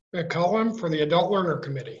McCollum for the Adult Learner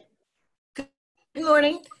Committee. Good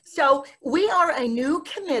morning. So we are a new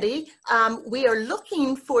committee. We are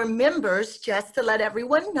looking for members, just to let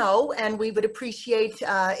everyone know, and we would appreciate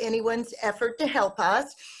anyone's effort to help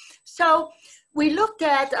us. So we looked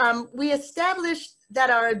at, we established that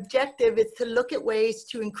our objective is to look at ways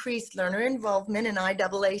to increase learner involvement in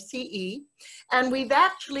IAACE. And we've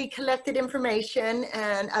actually collected information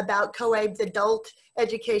about COABE's Adult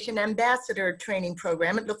Education Ambassador Training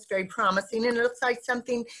Program. It looks very promising, and it looks like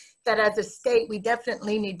something that as a state we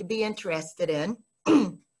definitely need to be interested in.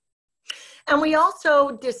 And we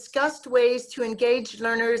also discussed ways to engage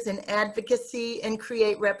learners in advocacy and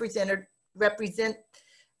create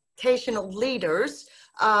representational leaders,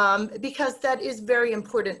 because that is very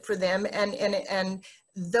important for them, and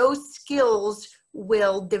those skills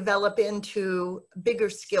will develop into bigger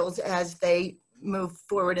skills as they move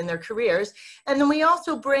forward in their careers. And then we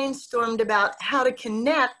also brainstormed about how to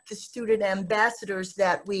connect the student ambassadors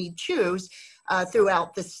that we choose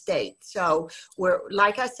throughout the state. So we're,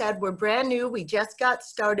 like I said, we're brand new, we just got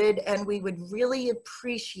started, and we would really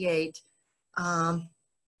appreciate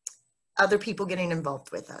other people getting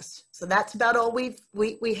involved with us. So that's about all we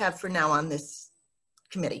have for now on this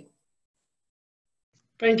committee.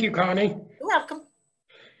 Thank you, Connie. You're welcome.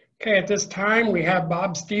 Okay, at this time, we have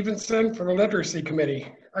Bob Stevenson for the Literacy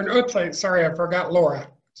Committee. Oops, sorry, I forgot Laura.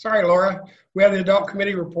 Sorry, Laura. We have the Adult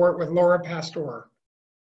Committee report with Laura Pastor.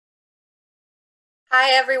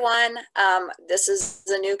 Hi, everyone. This is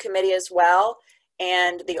the new committee as well.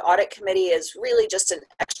 And the audit committee is really just an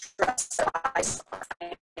extra size.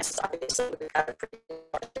 Obviously, we've got a pretty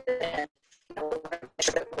large budget, and we're going to make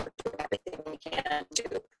sure that we're doing everything we can to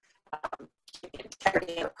keep the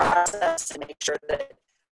integrity in the process and make sure that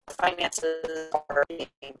the finances are being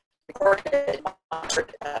recorded and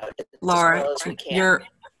monitored. Laura,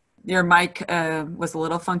 your mic was a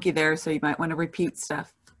little funky there, so you might want to repeat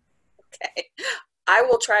stuff. Okay, I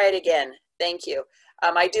will try it again. Thank you.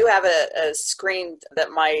 I do have a screen that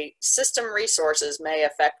my system resources may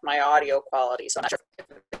affect my audio quality, so I'm not sure if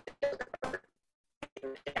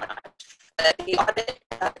the audit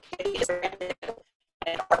committee is brand new,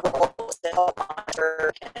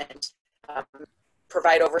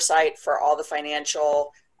 provide oversight for all the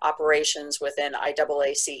financial operations within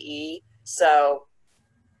IAACE. So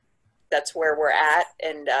that's where we're at,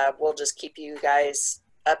 and we'll just keep you guys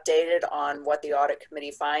updated on what the audit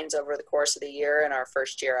committee finds over the course of the year in our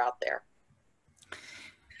first year out there.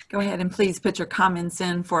 Go ahead and please put your comments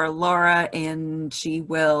in for Laura, and she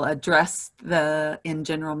will address the in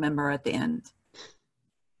general member at the end.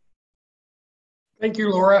 Thank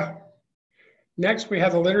you, Laura. Next, we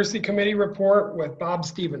have the Literacy Committee report with Bob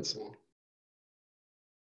Stevenson.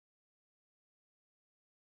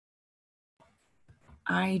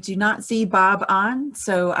 I do not see Bob on,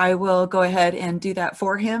 so I will go ahead and do that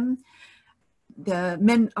for him.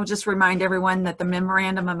 I'll just remind everyone that the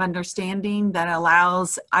Memorandum of Understanding that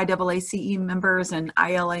allows IAACE members and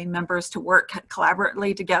ILA members to work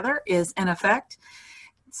collaboratively together is in effect.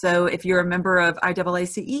 So if you're a member of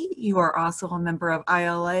IAACE, you are also a member of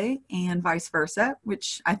ILA and vice versa,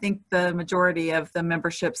 which I think the majority of the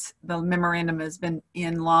memberships, the memorandum has been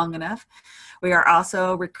in long enough. We are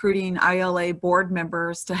also recruiting ILA board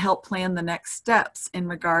members to help plan the next steps in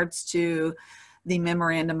regards to the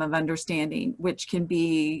Memorandum of Understanding, which can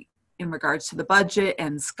be in regards to the budget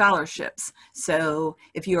and scholarships. So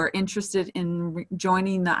if you are interested in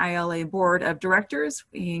joining the ILA Board of Directors,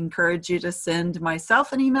 we encourage you to send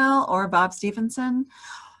myself an email or Bob Stevenson.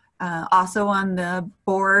 Also on the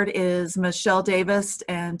board is Michelle Davis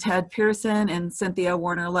and Ted Pearson and Cynthia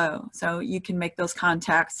Warner-Lowe. So you can make those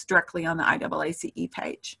contacts directly on the IAACE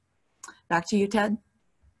page. Back to you, Ted.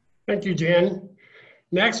 Thank you, Jen.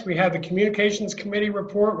 Next, we have the Communications Committee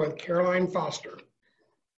report with Caroline Foster.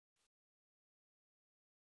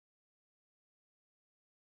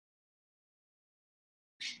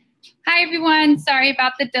 Hi, everyone. Sorry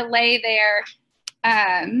about the delay there.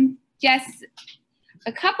 Yes,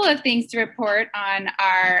 a couple of things to report on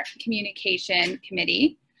our Communication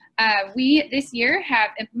Committee. We, this year, have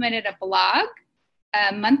implemented a blog,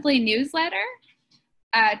 a monthly newsletter.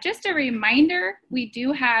 Just a reminder, we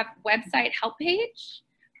do have website help page.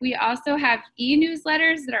 We also have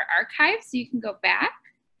e-newsletters that are archived, so you can go back.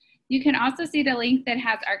 You can also see the link that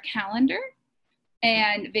has our calendar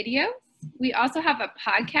and videos. We also have a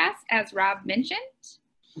podcast, as Rob mentioned.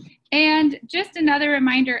 And just another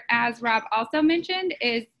reminder, as Rob also mentioned,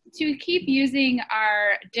 is to keep using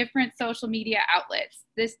our different social media outlets.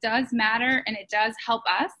 This does matter, and it does help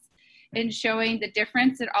us in showing the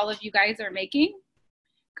difference that all of you guys are making.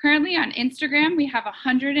 Currently on Instagram, we have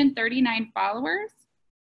 139 followers.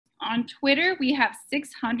 On Twitter, we have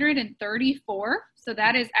 634, so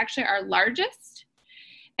that is actually our largest.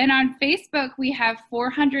 And on Facebook, we have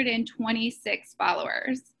 426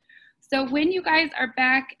 followers. So when you guys are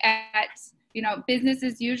back at, business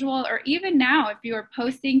as usual, or even now, if you are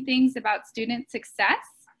posting things about student success,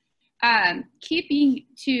 keeping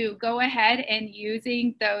to go ahead and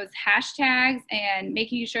using those hashtags and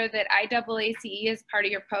making sure that IAACE is part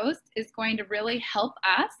of your post is going to really help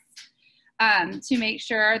us to make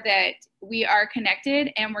sure that we are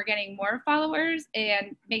connected and we're getting more followers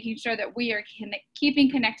and making sure that we are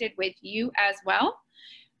keeping connected with you as well.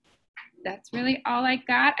 That's really all I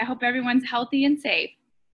got. I hope everyone's healthy and safe.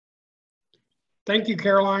 Thank you,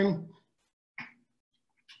 Caroline.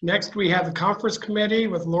 Next, we have the Conference Committee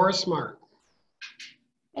with Laura Smart.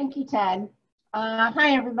 Thank you, Ted.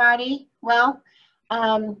 Hi, everybody. Well,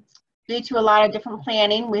 due to a lot of different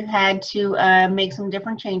planning, we've had to make some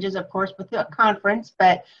different changes, of course, with the conference,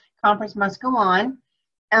 but conference must go on.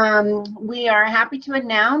 We are happy to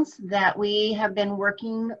announce that we have been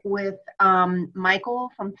working with Michael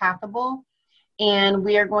from Pathable, and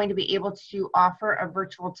we are going to be able to offer a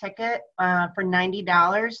virtual ticket for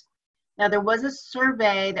 $90. Now, there was a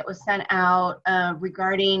survey that was sent out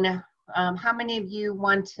regarding how many of you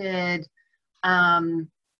wanted the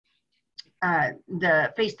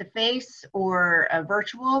face-to-face or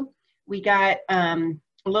virtual. We got a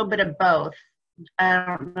little bit of both. I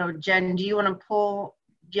don't know, Jen, do you want to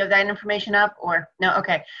do you have that information up or no?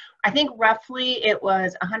 Okay. I think roughly it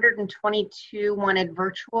was 122 wanted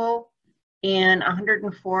virtual and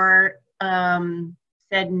 104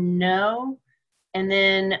 said no. And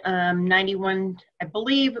then 91, I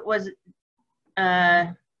believe it was,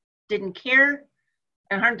 didn't care.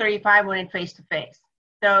 And 135 wanted face-to-face.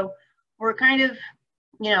 So we're kind of,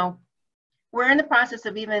 we're in the process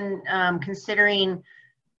of even considering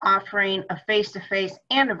offering a face-to-face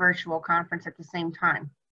and a virtual conference at the same time,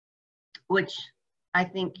 which I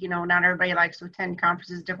think, not everybody likes to attend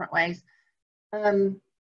conferences different ways.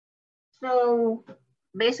 So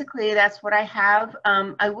basically that's what I have.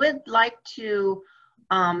 I would like to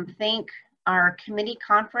thank our committee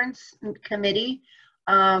conference committee.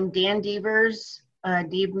 Dan Devers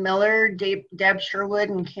Dave Miller, Deb Sherwood,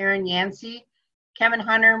 and Karen Yancey, Kevin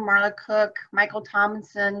Hunter, Marla Cook, Michael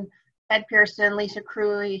Tomlinson, Ed Pearson, Lisa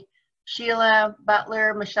Cruey, Sheila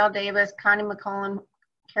Butler, Michelle Davis, Connie McCollum,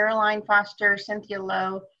 Caroline Foster, Cynthia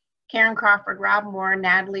Lowe, Karen Crawford, Rob Moore,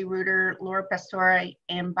 Natalie Reuter, Laura Pastore,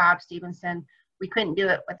 and Bob Stevenson. We couldn't do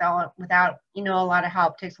it without a lot of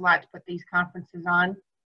help. It takes a lot to put these conferences on.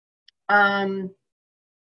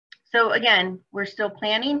 So again, we're still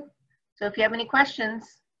planning. So if you have any questions,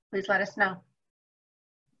 please let us know.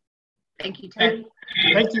 Thank you, Ted.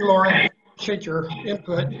 Thank you, Laura. Appreciate your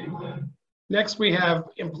input. Next, we have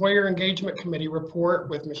Employer Engagement Committee report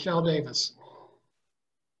with Michelle Davis.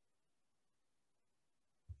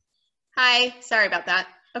 Hi, sorry about that.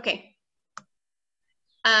 Okay.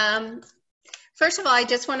 First of all, I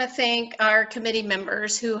just want to thank our committee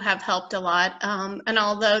members who have helped a lot. And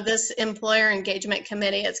although this Employer Engagement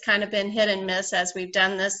Committee, it's kind of been hit and miss as we've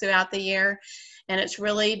done this throughout the year. And it's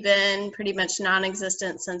really been pretty much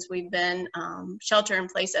non-existent since we've been shelter in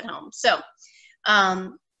place at home. So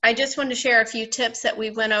I just wanted to share a few tips that we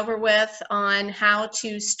went over with on how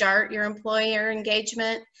to start your employer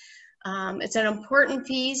engagement. It's an important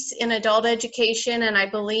piece in adult education, and I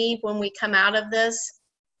believe when we come out of this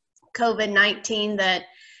COVID-19 that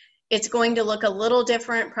it's going to look a little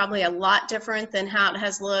different, probably a lot different than how it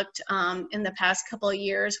has looked in the past couple of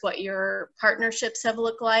years, what your partnerships have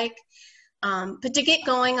looked like. But to get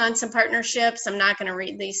going on some partnerships, I'm not going to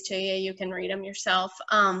read these to you. You can read them yourself.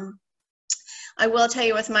 I will tell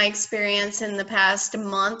you with my experience in the past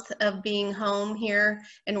month of being home here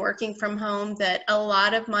and working from home that a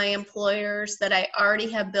lot of my employers that I already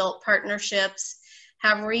have built partnerships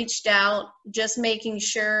have reached out, just making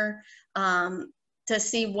sure to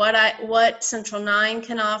see what Central 9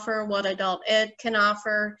 can offer, what Adult Ed can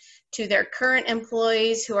offer to their current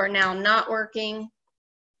employees who are now not working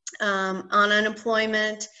on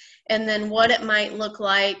unemployment, and then what it might look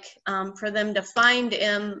like for them to find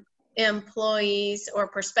employees or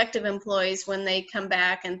prospective employees when they come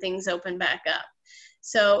back and things open back up.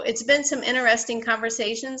 So it's been some interesting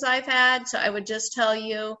conversations I've had. So I would just tell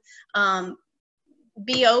you,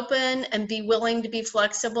 be open and be willing to be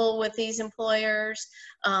flexible with these employers.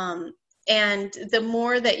 And the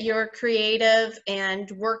more that you're creative and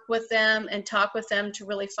work with them and talk with them to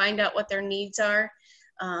really find out what their needs are,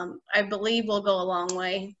 I believe we'll go a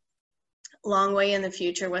long way in the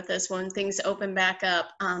future with this when things open back up.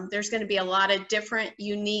 There's going to be a lot of different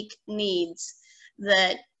unique needs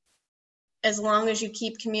that as long as you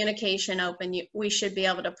keep communication open, we should be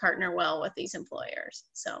able to partner well with these employers.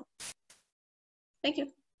 So thank you.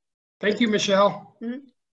 Thank you, Michelle.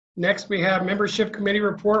 Next, we have Membership Committee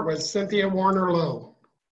report with Cynthia Warner-Lowe.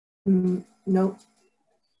 Nope.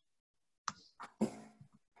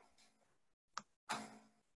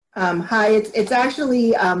 Hi, it's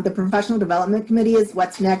actually the Professional Development Committee is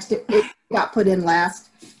what's next. It got put in last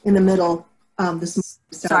in the middle this morning.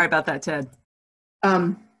 So, sorry about that, Ted.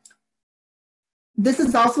 This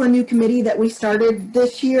is also a new committee that we started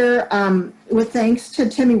this year with thanks to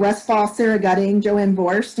Timmy Westfall, Sarah Gutting, Joanne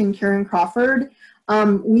Vorst, and Karen Crawford.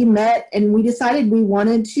 We met and we decided we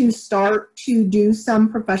wanted to start to do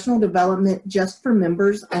some professional development just for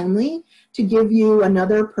members only to give you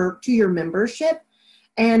another perk to your membership.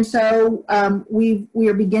 And so we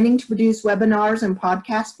are beginning to produce webinars and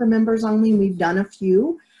podcasts for members only. We've done a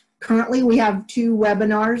few. Currently, we have 2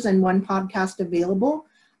 webinars and 1 podcast available.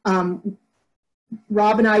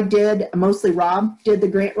 Rob and I did, mostly Rob, did the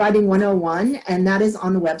Grant Writing 101, and that is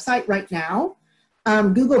on the website right now.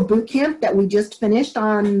 Google Bootcamp that we just finished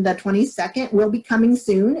on the 22nd will be coming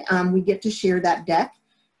soon. We get to share that deck.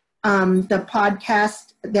 The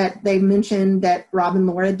podcast that they mentioned that Rob and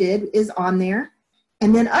Laura did is on there.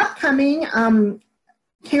 And then upcoming,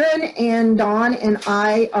 Karen and Dawn and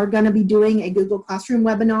I are going to be doing a Google Classroom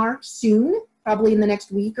webinar soon, probably in the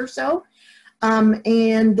next week or so.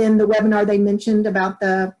 And then the webinar they mentioned about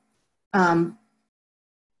the, I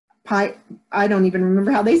don't even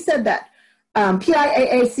remember how they said that,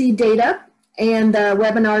 IAACE data and the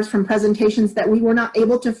webinars from presentations that we were not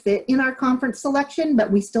able to fit in our conference selection, but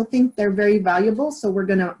we still think they're very valuable. So we're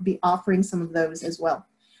going to be offering some of those as well.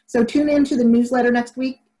 So tune into the newsletter next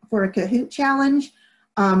week for a Kahoot challenge,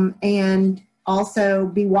 and also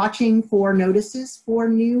be watching for notices for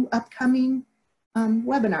new upcoming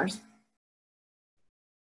webinars.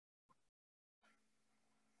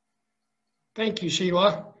 Thank you,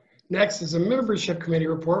 Sheila. Next is a Membership Committee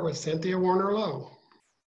report with Cynthia Warner-Lowe.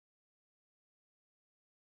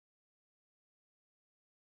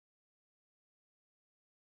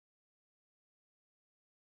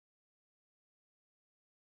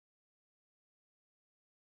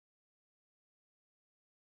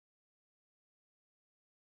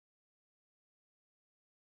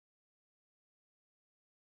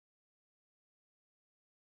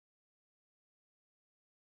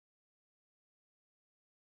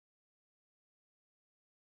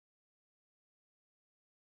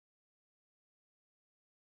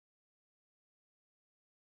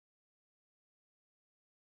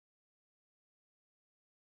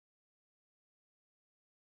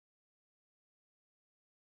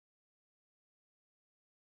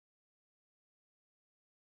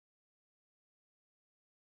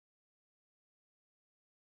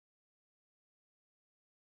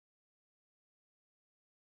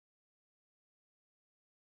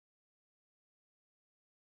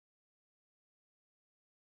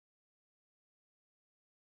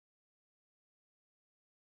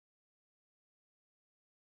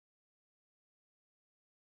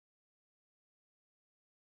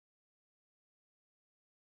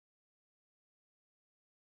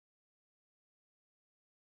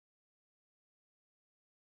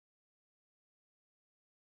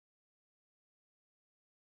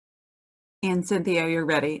 And Cynthia, you're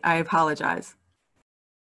ready. I apologize.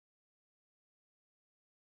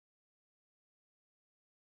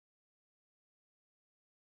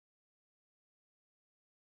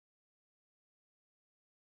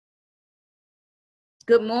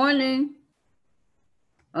 Good morning.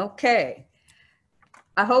 Okay.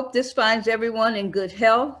 I hope this finds everyone in good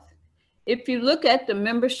health. If you look at the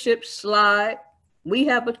membership slide, we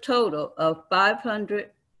have a total of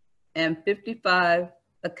 555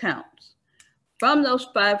 accounts. From those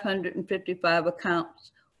 555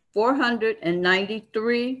 accounts,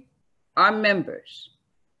 493 are members,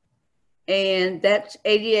 and that's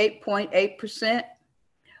 88.8%.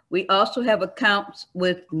 We also have accounts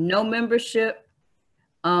with no membership,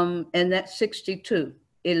 and that's 62,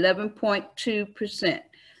 11.2%.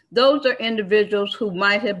 Those are individuals who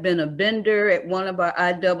might have been a vendor at one of our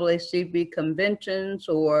IAACE conventions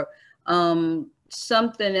or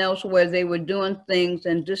something else where they were doing things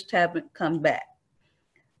and just haven't come back.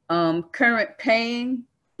 Current paying,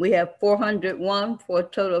 we have 401 for a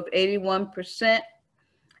total of 81%,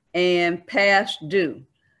 and past due.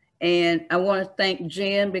 And I want to thank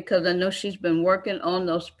Jen because I know she's been working on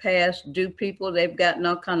those past due people. They've gotten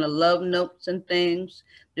all kind of love notes and things.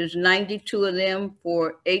 There's 92 of them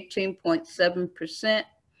for 18.7%.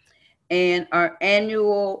 And our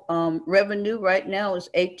annual revenue right now is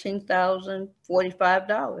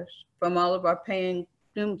 $18,045 from all of our paying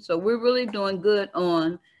students. So we're really doing good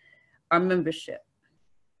on our membership.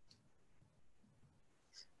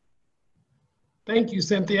 Thank you,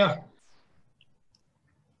 Cynthia.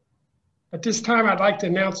 At this time, I'd like to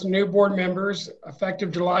announce the new board members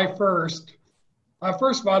effective July 1st.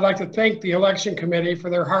 First of all, I'd like to thank the election committee for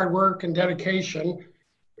their hard work and dedication.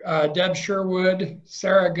 Deb Sherwood,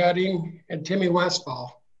 Sarah Gutting, and Timmy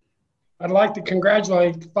Westfall. I'd like to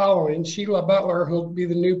congratulate the following: Sheila Butler, who will be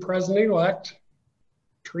the new president-elect.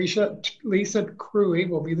 Lisa Cruey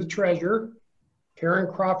will be the treasurer.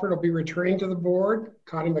 Karen Crawford will be returning to the board.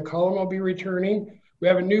 Connie McCollum will be returning. We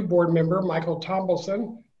have a new board member, Michael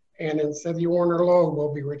Tombleson, and then Cynthia Warner-Lowe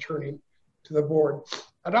will be returning to the board.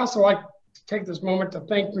 I'd also like to take this moment to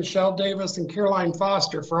thank Michelle Davis and Caroline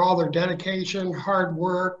Foster for all their dedication, hard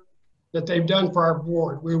work that they've done for our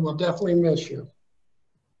board. We will definitely miss you.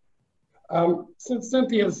 Since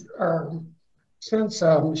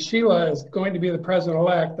Sheila is going to be the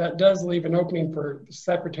president-elect, that does leave an opening for the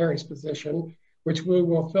secretary's position, which we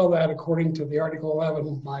will fill that according to the Article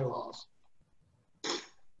 11 bylaws.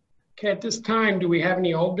 Okay, at this time, do we have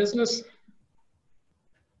any old business?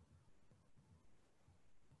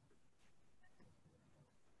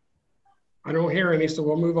 I don't hear any, so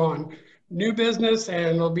we'll move on. New business,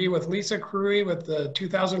 and it'll be with Lisa Cruey with the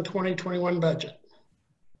 2020-21 budget.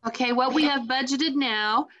 Okay, what we have budgeted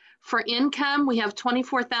now for income, we have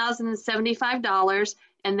 $24,075,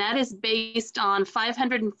 and that is based on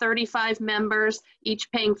 535 members,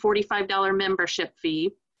 each paying $45 membership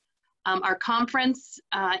fee. Our conference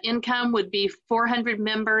income would be 400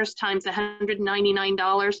 members times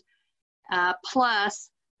 $199, plus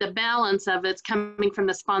the balance of it's coming from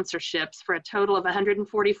the sponsorships for a total of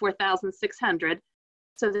 $144,600.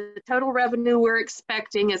 So the total revenue we're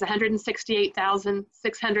expecting is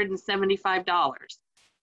 $168,675.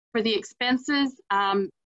 For the expenses,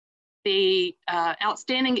 the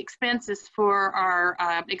outstanding expenses for our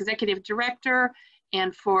executive director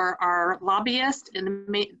and for our lobbyist and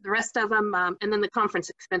the rest of them, and then the conference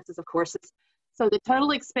expenses, of course. So the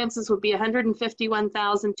total expenses would be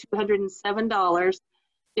 $151,207.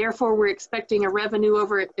 Therefore, we're expecting a revenue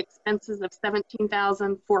over expenses of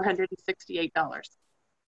 $17,468.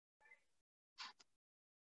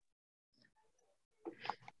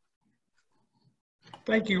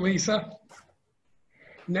 Thank you, Lisa.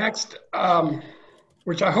 Next,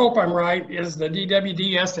 which I hope I'm right, is the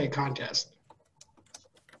DWD essay contest.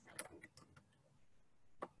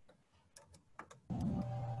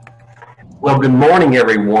 Well, good morning,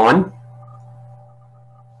 everyone.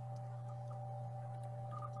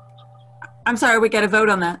 I'm sorry, we got to vote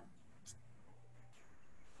on that.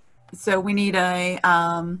 So we need a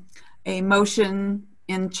motion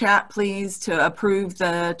in chat, please, to approve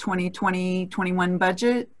the 2020-21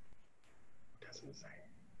 budget.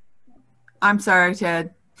 I'm sorry,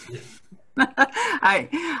 Ted. I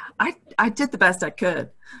did the best I could.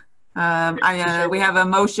 We have a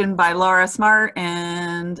motion by Laura Smart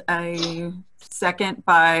and a second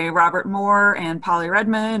by Robert Moore and Polly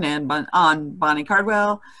Redmond and on Bonnie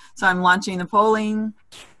Cardwell. So I'm launching the polling.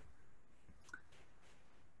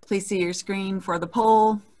 Please see your screen for the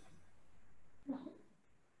poll.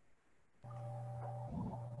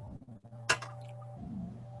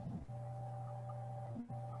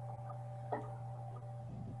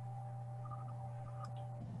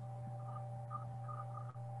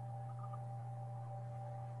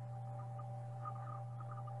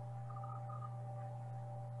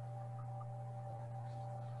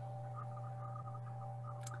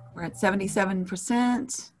 We're at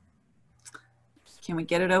 77%. Can we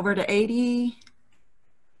get it over to 80?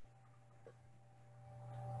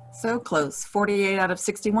 So close, 48 out of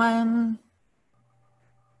 61.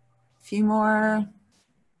 A few more.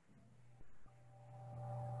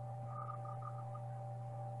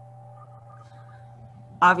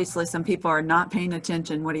 Obviously, some people are not paying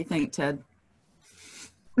attention. What do you think, Ted?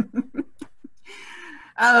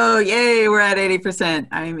 Oh, yay, we're at 80%.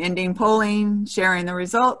 I'm ending polling, sharing the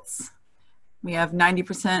results. We have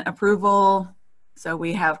 90% approval, so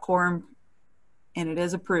we have quorum, and it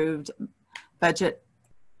is approved. Budget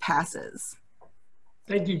passes.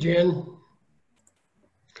 Thank you, Jen.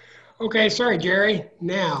 Okay, sorry, Jerry.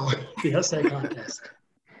 Now, the essay contest.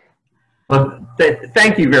 Well,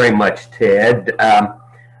 thank you very much, Ted.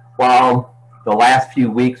 While the last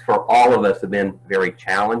few weeks for all of us have been very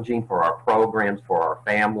challenging for our programs, for our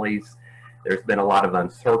families, there's been a lot of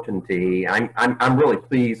uncertainty. I'm really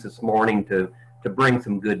pleased this morning to bring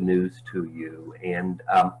some good news to you. And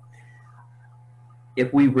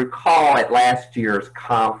if we recall at last year's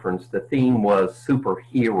conference, the theme was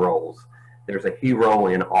superheroes. There's a hero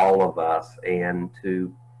in all of us. And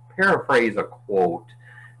to paraphrase a quote,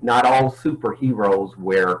 not all superheroes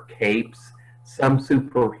wear capes. Some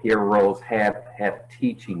superheroes have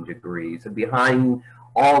teaching degrees. And behind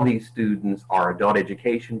all these students are adult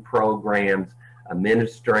education programs,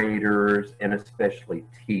 administrators, and especially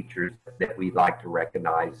teachers that we'd like to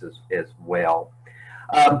recognize as well.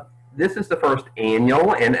 This is the first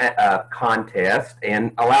annual contest,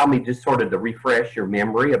 and allow me just sort of to refresh your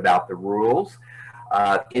memory about the rules.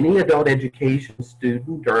 Any adult education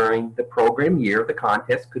student during the program year of the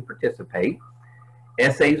contest could participate.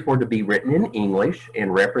 Essays were to be written in English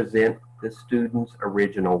and represent the student's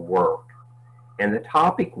original work. And the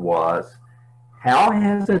topic was, how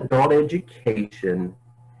has adult education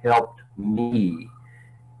helped me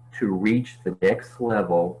to reach the next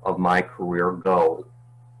level of my career goal?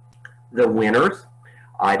 The winners,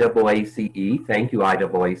 IAACE, thank you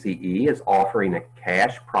IAACE, is offering a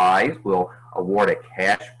cash prize. We'll award a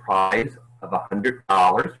cash prize of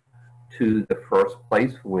 $100 to the first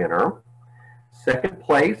place winner. Second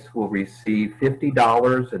place will receive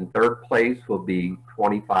 $50 and third place will be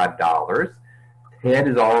 $25. Ted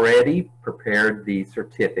has already prepared the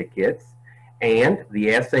certificates, and the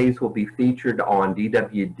essays will be featured on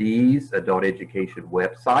DWD's adult education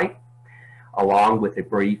website, along with a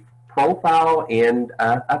brief profile and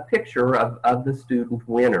a picture of the student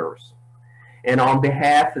winners. And on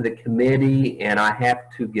behalf of the committee, and I have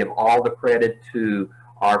to give all the credit to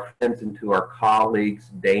our friends and to our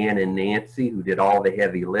colleagues, Dan and Nancy, who did all the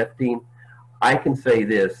heavy lifting, I can say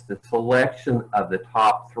this, the selection of the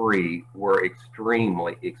top three were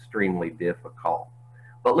extremely, extremely difficult.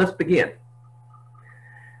 But let's begin.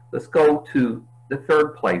 Let's go to the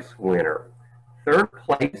third place winner. Third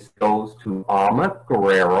place goes to Alma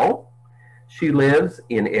Guerrero. She lives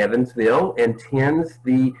in Evansville and attends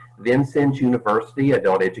the Vincennes University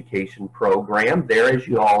Adult Education Program. There, as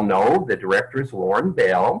you all know, the director is Lauren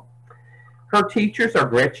Bell. Her teachers are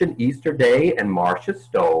Gretchen Easterday and Marcia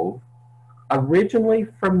Stove. Originally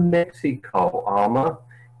from Mexico, Alma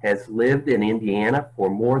has lived in Indiana for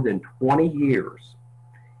more than 20 years.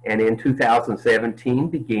 And in 2017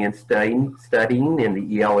 began studying in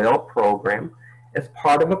the ELL program as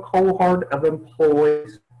part of a cohort of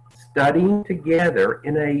employees studying together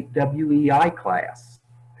in a WEI class.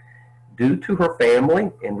 Due to her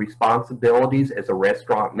family and responsibilities as a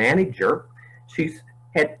restaurant manager, she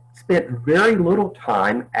had spent very little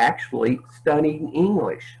time actually studying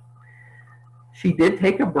English. She did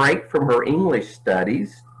take a break from her English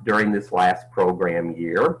studies during this last program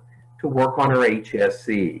year to work on her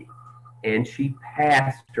HSE, and she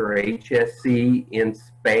passed her HSE in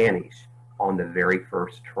Spanish on the very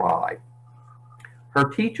first try. Her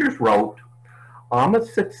teachers wrote,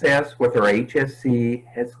 Alma's success with her HSE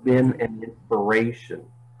has been an inspiration,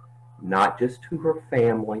 not just to her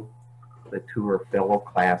family, but to her fellow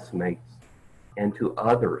classmates and to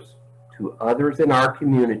others in our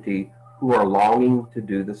community who are longing to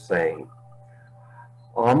do the same.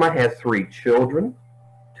 Alma has 3 children,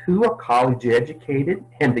 2 are college educated,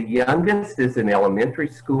 and the youngest is in elementary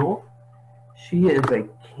school. She is a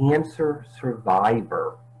cancer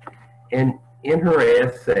survivor. And in her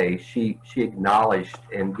essay, she acknowledged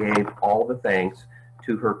and gave all the thanks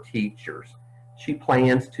to her teachers. She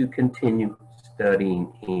plans to continue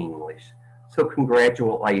studying English. So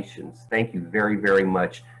congratulations. Thank you very, very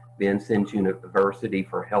much, Vincennes University,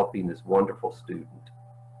 for helping this wonderful student.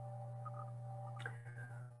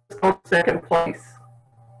 Let's go to second place.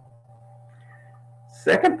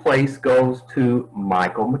 Second place goes to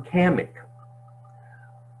Michael McCamick.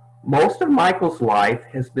 Most of Michael's life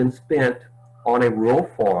has been spent on a rural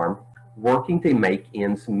farm working to make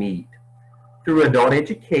ends meet. Through adult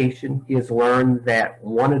education, he has learned that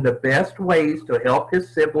one of the best ways to help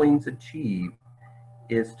his siblings achieve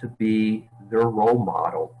is to be their role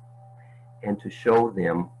model and to show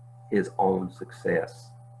them his own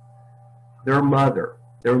success. Their mother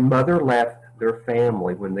left their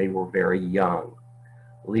family when they were very young,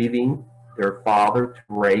 leaving their father to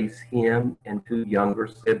raise him and two younger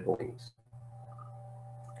siblings.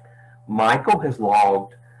 Michael has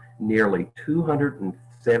logged nearly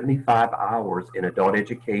 275 hours in adult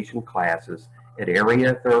education classes at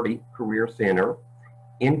Area 30 Career Center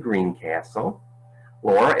in Greencastle.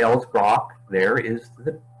 Laura Ellsbrock there is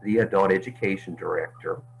the adult education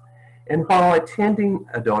director. And while attending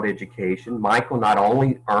adult education, Michael not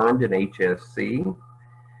only earned an HSC,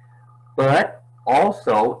 but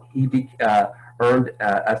also he earned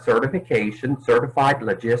a certification, Certified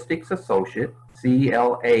Logistics Associate,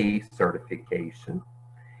 CLA certification.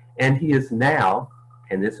 And he is now,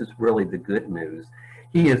 and this is really the good news,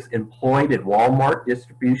 he is employed at Walmart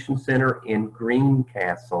Distribution Center in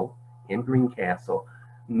Greencastle,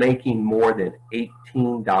 making more than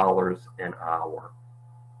 $18 an hour.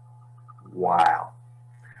 Wow.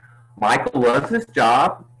 Michael loves his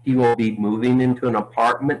job. He will be moving into an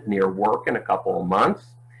apartment near work in a couple of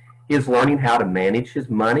months. He is learning how to manage his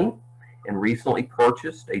money and recently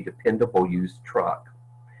purchased a dependable used truck.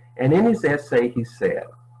 And in his essay, he said,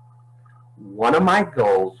 "One of my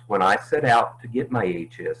goals when I set out to get my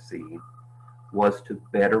HSC was to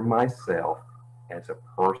better myself as a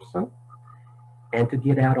person and to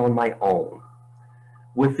get out on my own.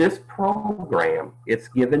 With this program, it's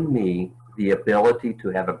given me the ability to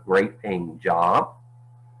have a great paying job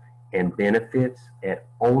and benefits at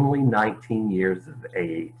only 19 years of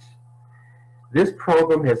age. This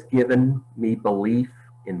program has given me belief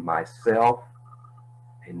in myself,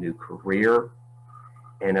 a new career,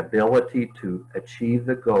 and ability to achieve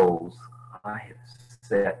the goals I have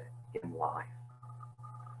set in life."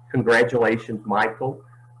 Congratulations, Michael.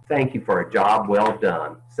 Thank you for a job well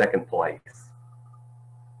done. Second place.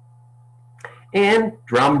 And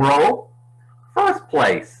drum roll, first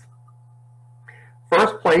place.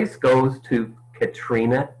 First place goes to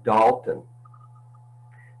Katrina Dalton.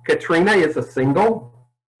 Katrina is a single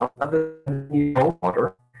mother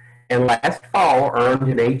and last fall earned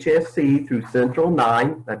an HSC through Central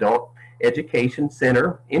 9 Adult Education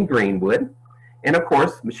Center in Greenwood. And of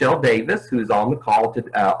course, Michelle Davis, who's on the call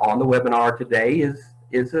on the webinar today, is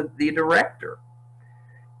the director.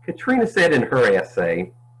 Katrina said in her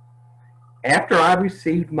essay, "After I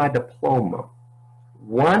received my diploma,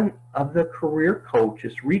 one of the career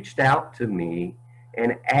coaches reached out to me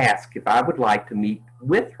and asked if I would like to meet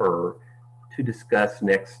with her to discuss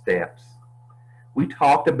next steps. We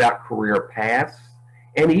talked about career paths,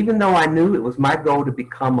 and even though I knew it was my goal to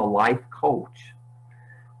become a life coach,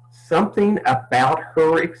 something about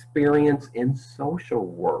her experience in social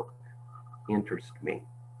work interested me.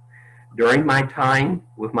 During my time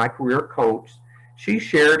with my career coach, she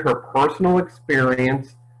shared her personal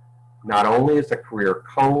experience not only as a career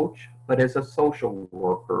coach, but as a social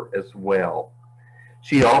worker as well.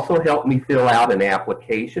 She also helped me fill out an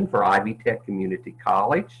application for Ivy Tech Community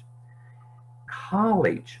College.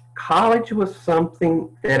 College was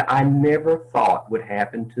something that I never thought would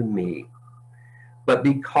happen to me. But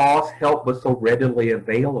because help was so readily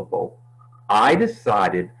available, I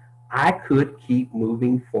decided I could keep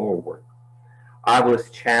moving forward. I was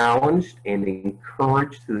challenged and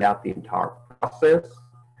encouraged throughout the entire process.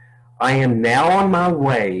 I am now on my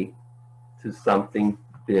way to something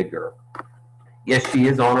bigger." Yes, she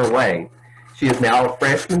is on her way. She is now a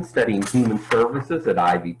freshman studying human services at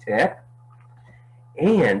Ivy Tech,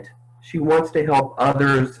 and she wants to help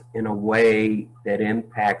others in a way that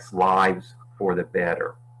impacts lives for the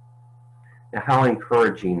better. Now, how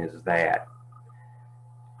encouraging is that?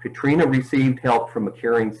 Katrina received help from a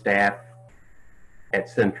caring staff at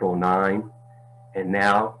Central 9, and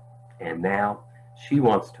now she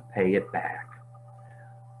wants to pay it back.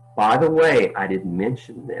 By the way, I didn't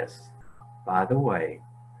mention this. By the way,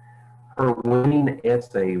 her winning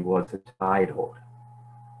essay was entitled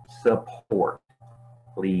 "Support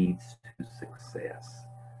Leads to Success."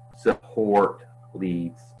 Support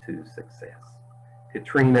leads to success.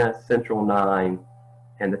 Katrina, Central 9,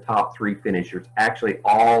 and the top 3 finishers, actually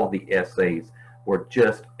all of the essays were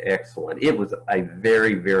just excellent. It was a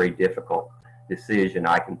very, very difficult decision,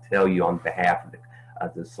 I can tell you, on behalf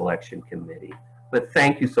of the selection committee. But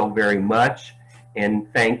thank you so very much,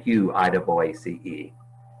 and thank you, IAACE.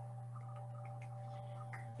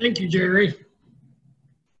 Thank you, Jerry.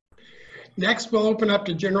 Next, we'll open up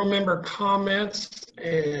to general member comments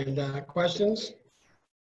and questions.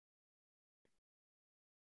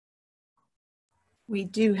 We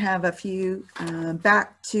do have a few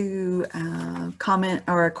back to comment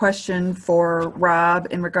or a question for Rob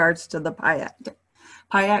in regards to the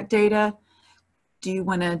PIAC data. Do you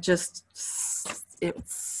want to just,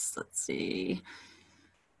 let's see.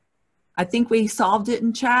 I think we solved it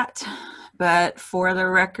in chat, but for the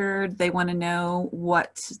record, they want to know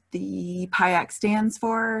what the PIAC stands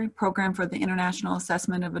for, Program for the International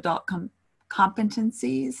Assessment of Adult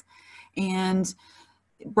Competencies. And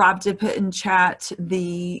Rob did put in chat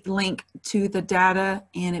the link to the data,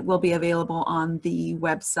 and it will be available on the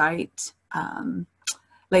website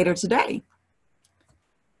later today.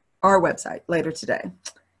 Our website later today.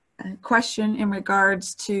 A question in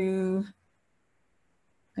regards to,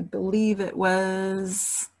 I believe it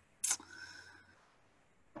was,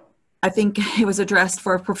 I think it was addressed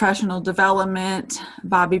for professional development.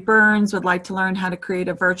 Bobby Burns would like to learn how to create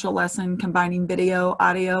a virtual lesson combining video,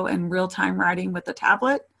 audio, and real-time writing with a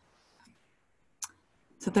tablet.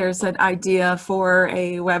 So there's an idea for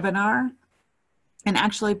a webinar. And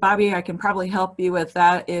actually, Bobby, I can probably help you with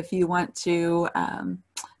that if you want to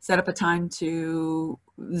set up a time to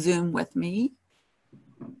Zoom with me.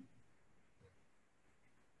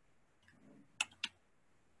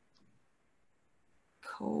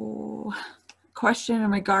 Cool. Question in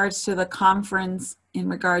regards to the conference, in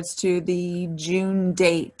regards to the June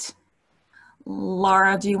date.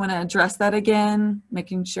 Laura, do you want to address that again?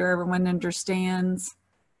 Making sure everyone understands.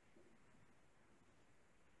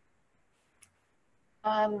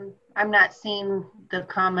 I'm not seeing the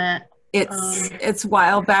comment. It's a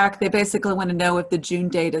while back. They basically want to know if the June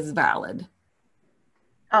date is valid.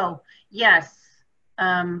 Oh, yes.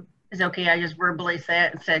 It's okay. I just verbally said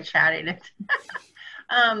it instead of chatting it.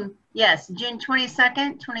 Yes, June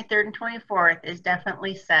 22nd, 23rd, and 24th is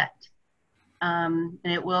definitely set. And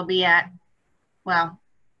it will be at, well,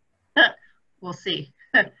 we'll see,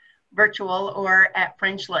 virtual or at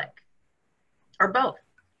French Lick, or both.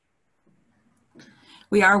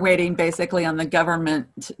 We are waiting basically on the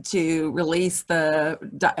government to release the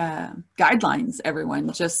guidelines,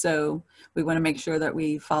 everyone, just so we want to make sure that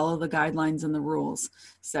we follow the guidelines and the rules.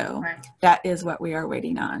 So right. That is what we are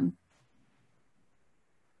waiting on.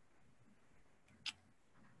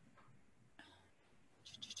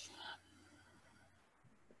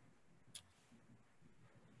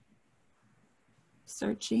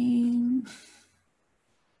 Searching.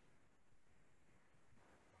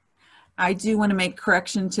 I do want to make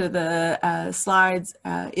correction to the slides.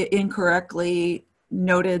 It incorrectly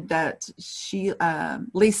noted that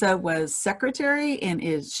Lisa was secretary,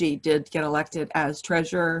 and she did get elected as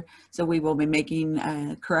treasurer. So we will be making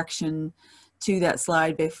a correction to that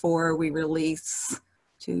slide before we release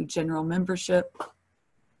to general membership.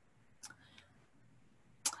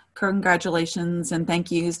 Congratulations and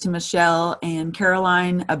thank yous to Michelle and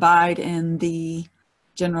Caroline. Abide in the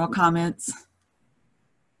general comments.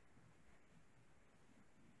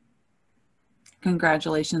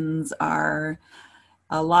 Congratulations are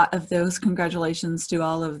a lot of those. Congratulations to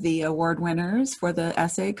all of the award winners for the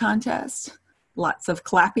essay contest. Lots of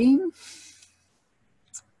clapping.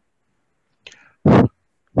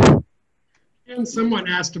 And someone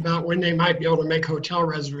asked about when they might be able to make hotel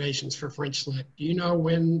reservations for French Lick. Do you know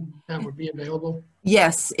when that would be available?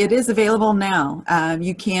 Yes, it is available now.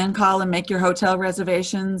 You can call and make your hotel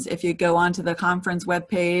reservations. If you go onto the conference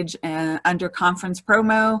webpage and under conference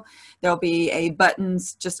promo, there'll be a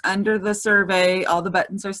buttons just under the survey. All the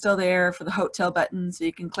buttons are still there for the hotel button, so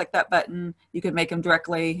you can click that button. You can make them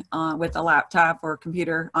directly with a laptop or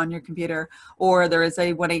computer on your computer, or there is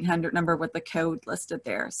a 1-800 number with the code listed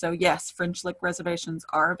there. So yes, French Lick reservations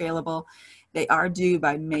are available. They are due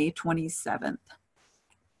by May 27th.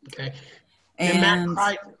 Okay. And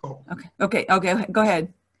Matt okay, go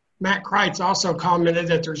ahead. Matt Kreitz also commented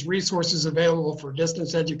that there's resources available for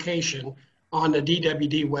distance education on the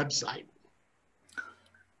DWD website.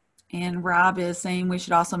 And Rob is saying we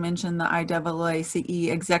should also mention the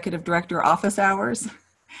IAACE Executive Director office hours.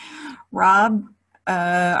 Rob,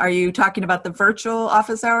 are you talking about the virtual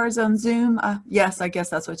office hours on Zoom? Yes, I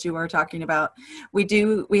guess that's what you were talking about.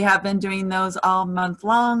 We have been doing those all month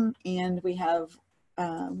long, and we have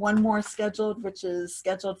one more scheduled, which is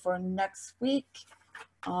scheduled for next week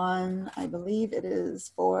on, I believe it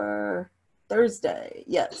is for Thursday.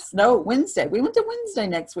 Yes, no, Wednesday. We went to Wednesday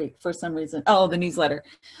next week for some reason. Oh, the newsletter.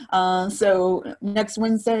 So next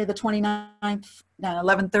Wednesday, the 29th,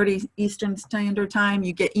 11:30 Eastern Standard Time,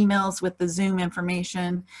 you get emails with the Zoom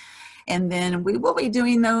information. And then we will be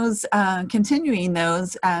doing those, continuing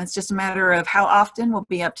those. It's just a matter of how often will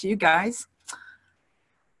be up to you guys.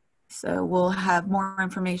 So we'll have more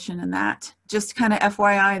information in that. Just kind of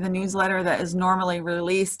FYI, the newsletter that is normally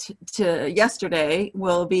released to yesterday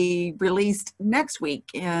will be released next week,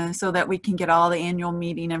 so that we can get all the annual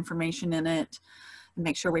meeting information in it and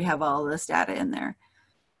make sure we have all this data in there.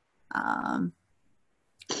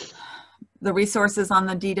 The resources on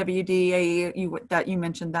the DWDA that you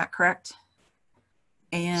mentioned, that correct?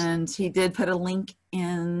 And he did put a link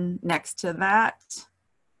in next to that.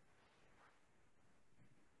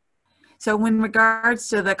 So in regards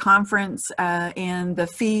to the conference and the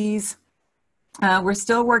fees, we're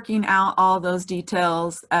still working out all those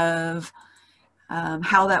details of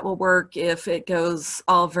how that will work if it goes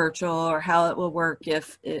all virtual, or how it will work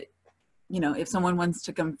if it, if someone wants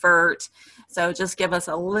to convert. So just give us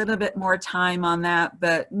a little bit more time on that,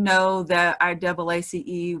 but know that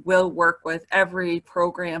IAACE will work with every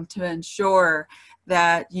program to ensure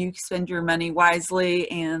that you spend your money wisely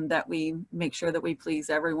and that we make sure that we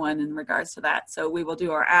please everyone in regards to that. So we will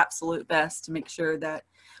do our absolute best to make sure that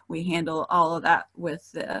we handle all of that with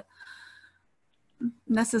the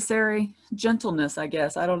necessary gentleness, I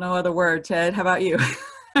guess. I don't know other word. Ted, how about you?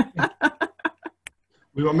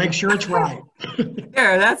 We will make sure it's right.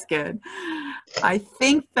 There, that's good. I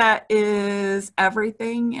think that is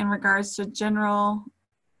everything in regards to general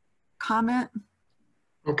comment.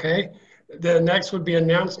 Okay. The next would be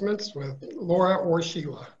announcements with Laura or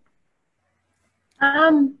Sheila.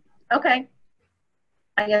 Okay.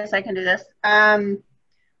 I guess I can do this.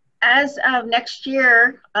 As of next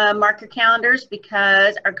year, mark your calendars,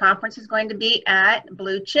 because our conference is going to be at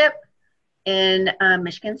Blue Chip in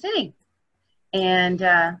Michigan City. And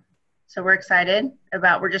so we're excited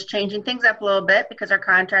about, we're just changing things up a little bit because our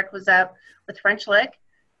contract was up with French Lick.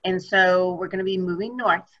 And so we're going to be moving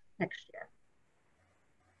north next year.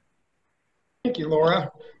 Thank you,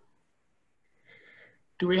 Laura.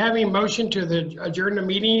 Do we have any motion to adjourn the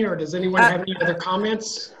meeting, or does anyone have any other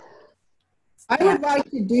comments? I would like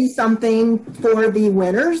to do something for the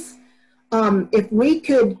winners. If we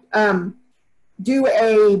could do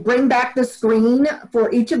a bring back the screen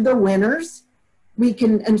for each of the winners, we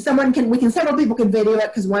can, and several people can video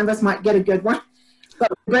it because one of us might get a good one.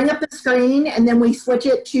 But bring up the screen and then we switch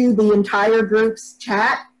it to the entire group's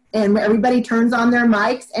chat, and everybody turns on their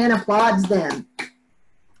mics and applauds them.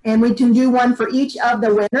 And we can do one for each of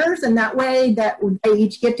the winners, and that way that they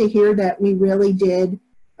each get to hear that we really did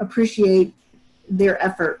appreciate their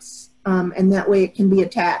efforts. And that way it can be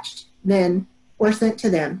attached then or sent to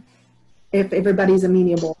them if everybody's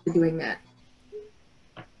amenable to doing that.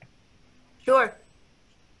 Sure.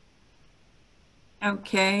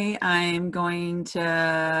 Okay, I'm going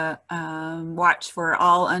to watch for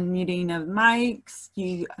all unmuting of mics.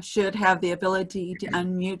 You should have the ability to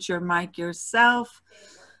unmute your mic yourself.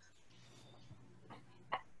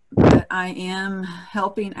 But I am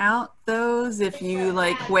helping out those. If you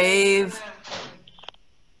like wave.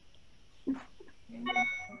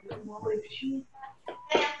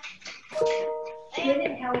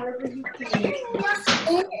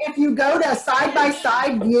 If you go to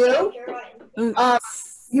side-by-side view,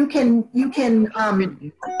 you can so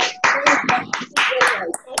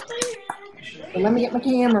let me get my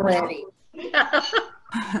camera ready.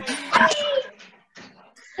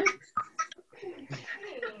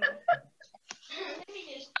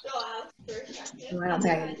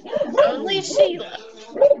 Only Sheila.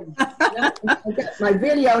 My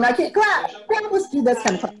video and I can't clap. Well, let's do this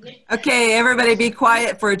kind of fun. Okay, everybody be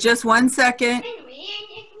quiet for just 1 second.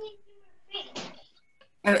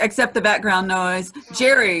 Except the background noise.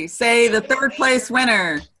 Jerry, say the third place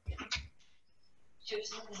winner.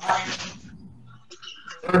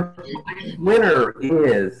 Winner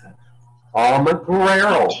is Alma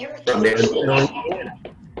Guerrero from Evansville.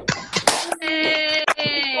 Hey,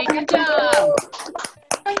 good job.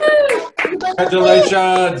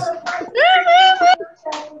 Congratulations.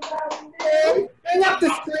 Bring up the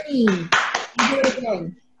screen. Do it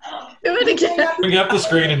again. Do it again. Bring up the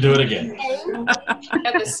screen and do it again.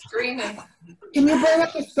 At the screen. Can you bring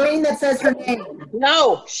up the screen that says her name?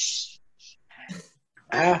 No.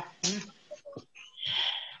 How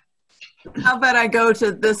about I go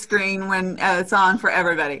to this screen when it's on for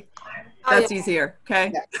everybody? That's easier,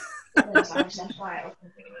 okay?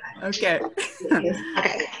 Okay.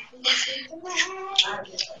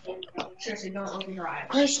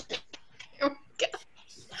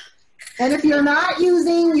 And if you're not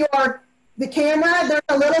using the camera, there's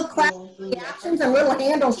a little clap reactions and little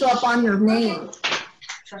handles show up on your name.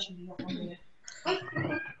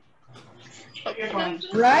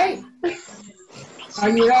 Right? Are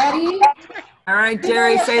you ready? All right,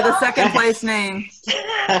 Jerry, say the second place name.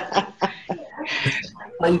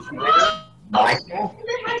 Place winner, Michael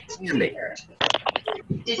McCamey.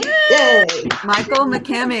 Yay! Michael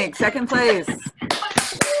McCamick, second place.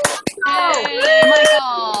 Yay,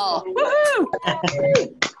 Michael. Woo!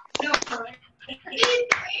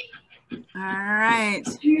 All right,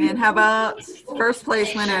 and how about first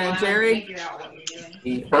place winner, Jerry?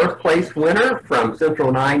 The first place winner from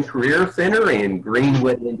Central 9 Career Center in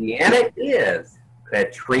Greenwood, Indiana is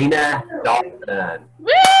Katrina Dalton.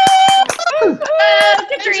 Woo!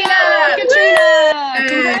 Katrina! Katrina!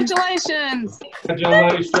 Congratulations!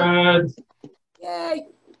 Congratulations. Yay!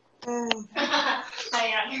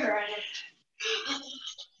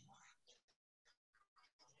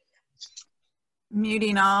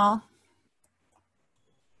 Muting all.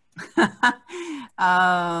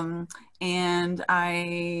 And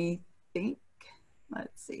I think,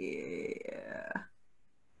 let's see,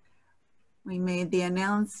 we made the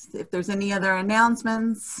if there's any other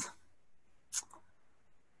announcements.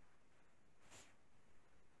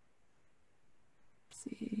 Let's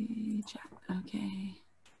see, chat, okay.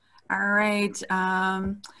 All right,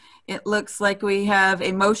 it looks like we have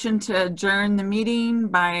a motion to adjourn the meeting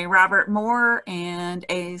by Robert Moore and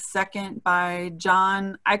a second by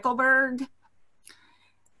John Eichelberg.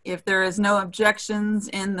 If there is no objections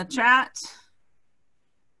in the chat,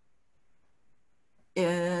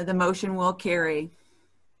 the motion will carry.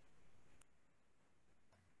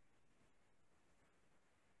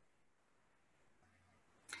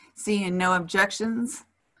 Seeing no objections,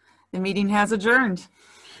 the meeting has adjourned.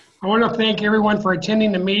 I want to thank everyone for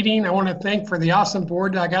attending the meeting. I want to thank for the awesome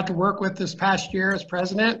board that I got to work with this past year as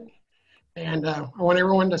president. And I want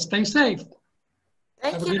everyone to stay safe.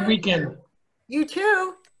 Have a good weekend. You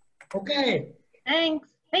too. Okay. Thanks.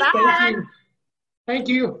 Thank you. Thank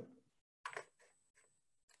you.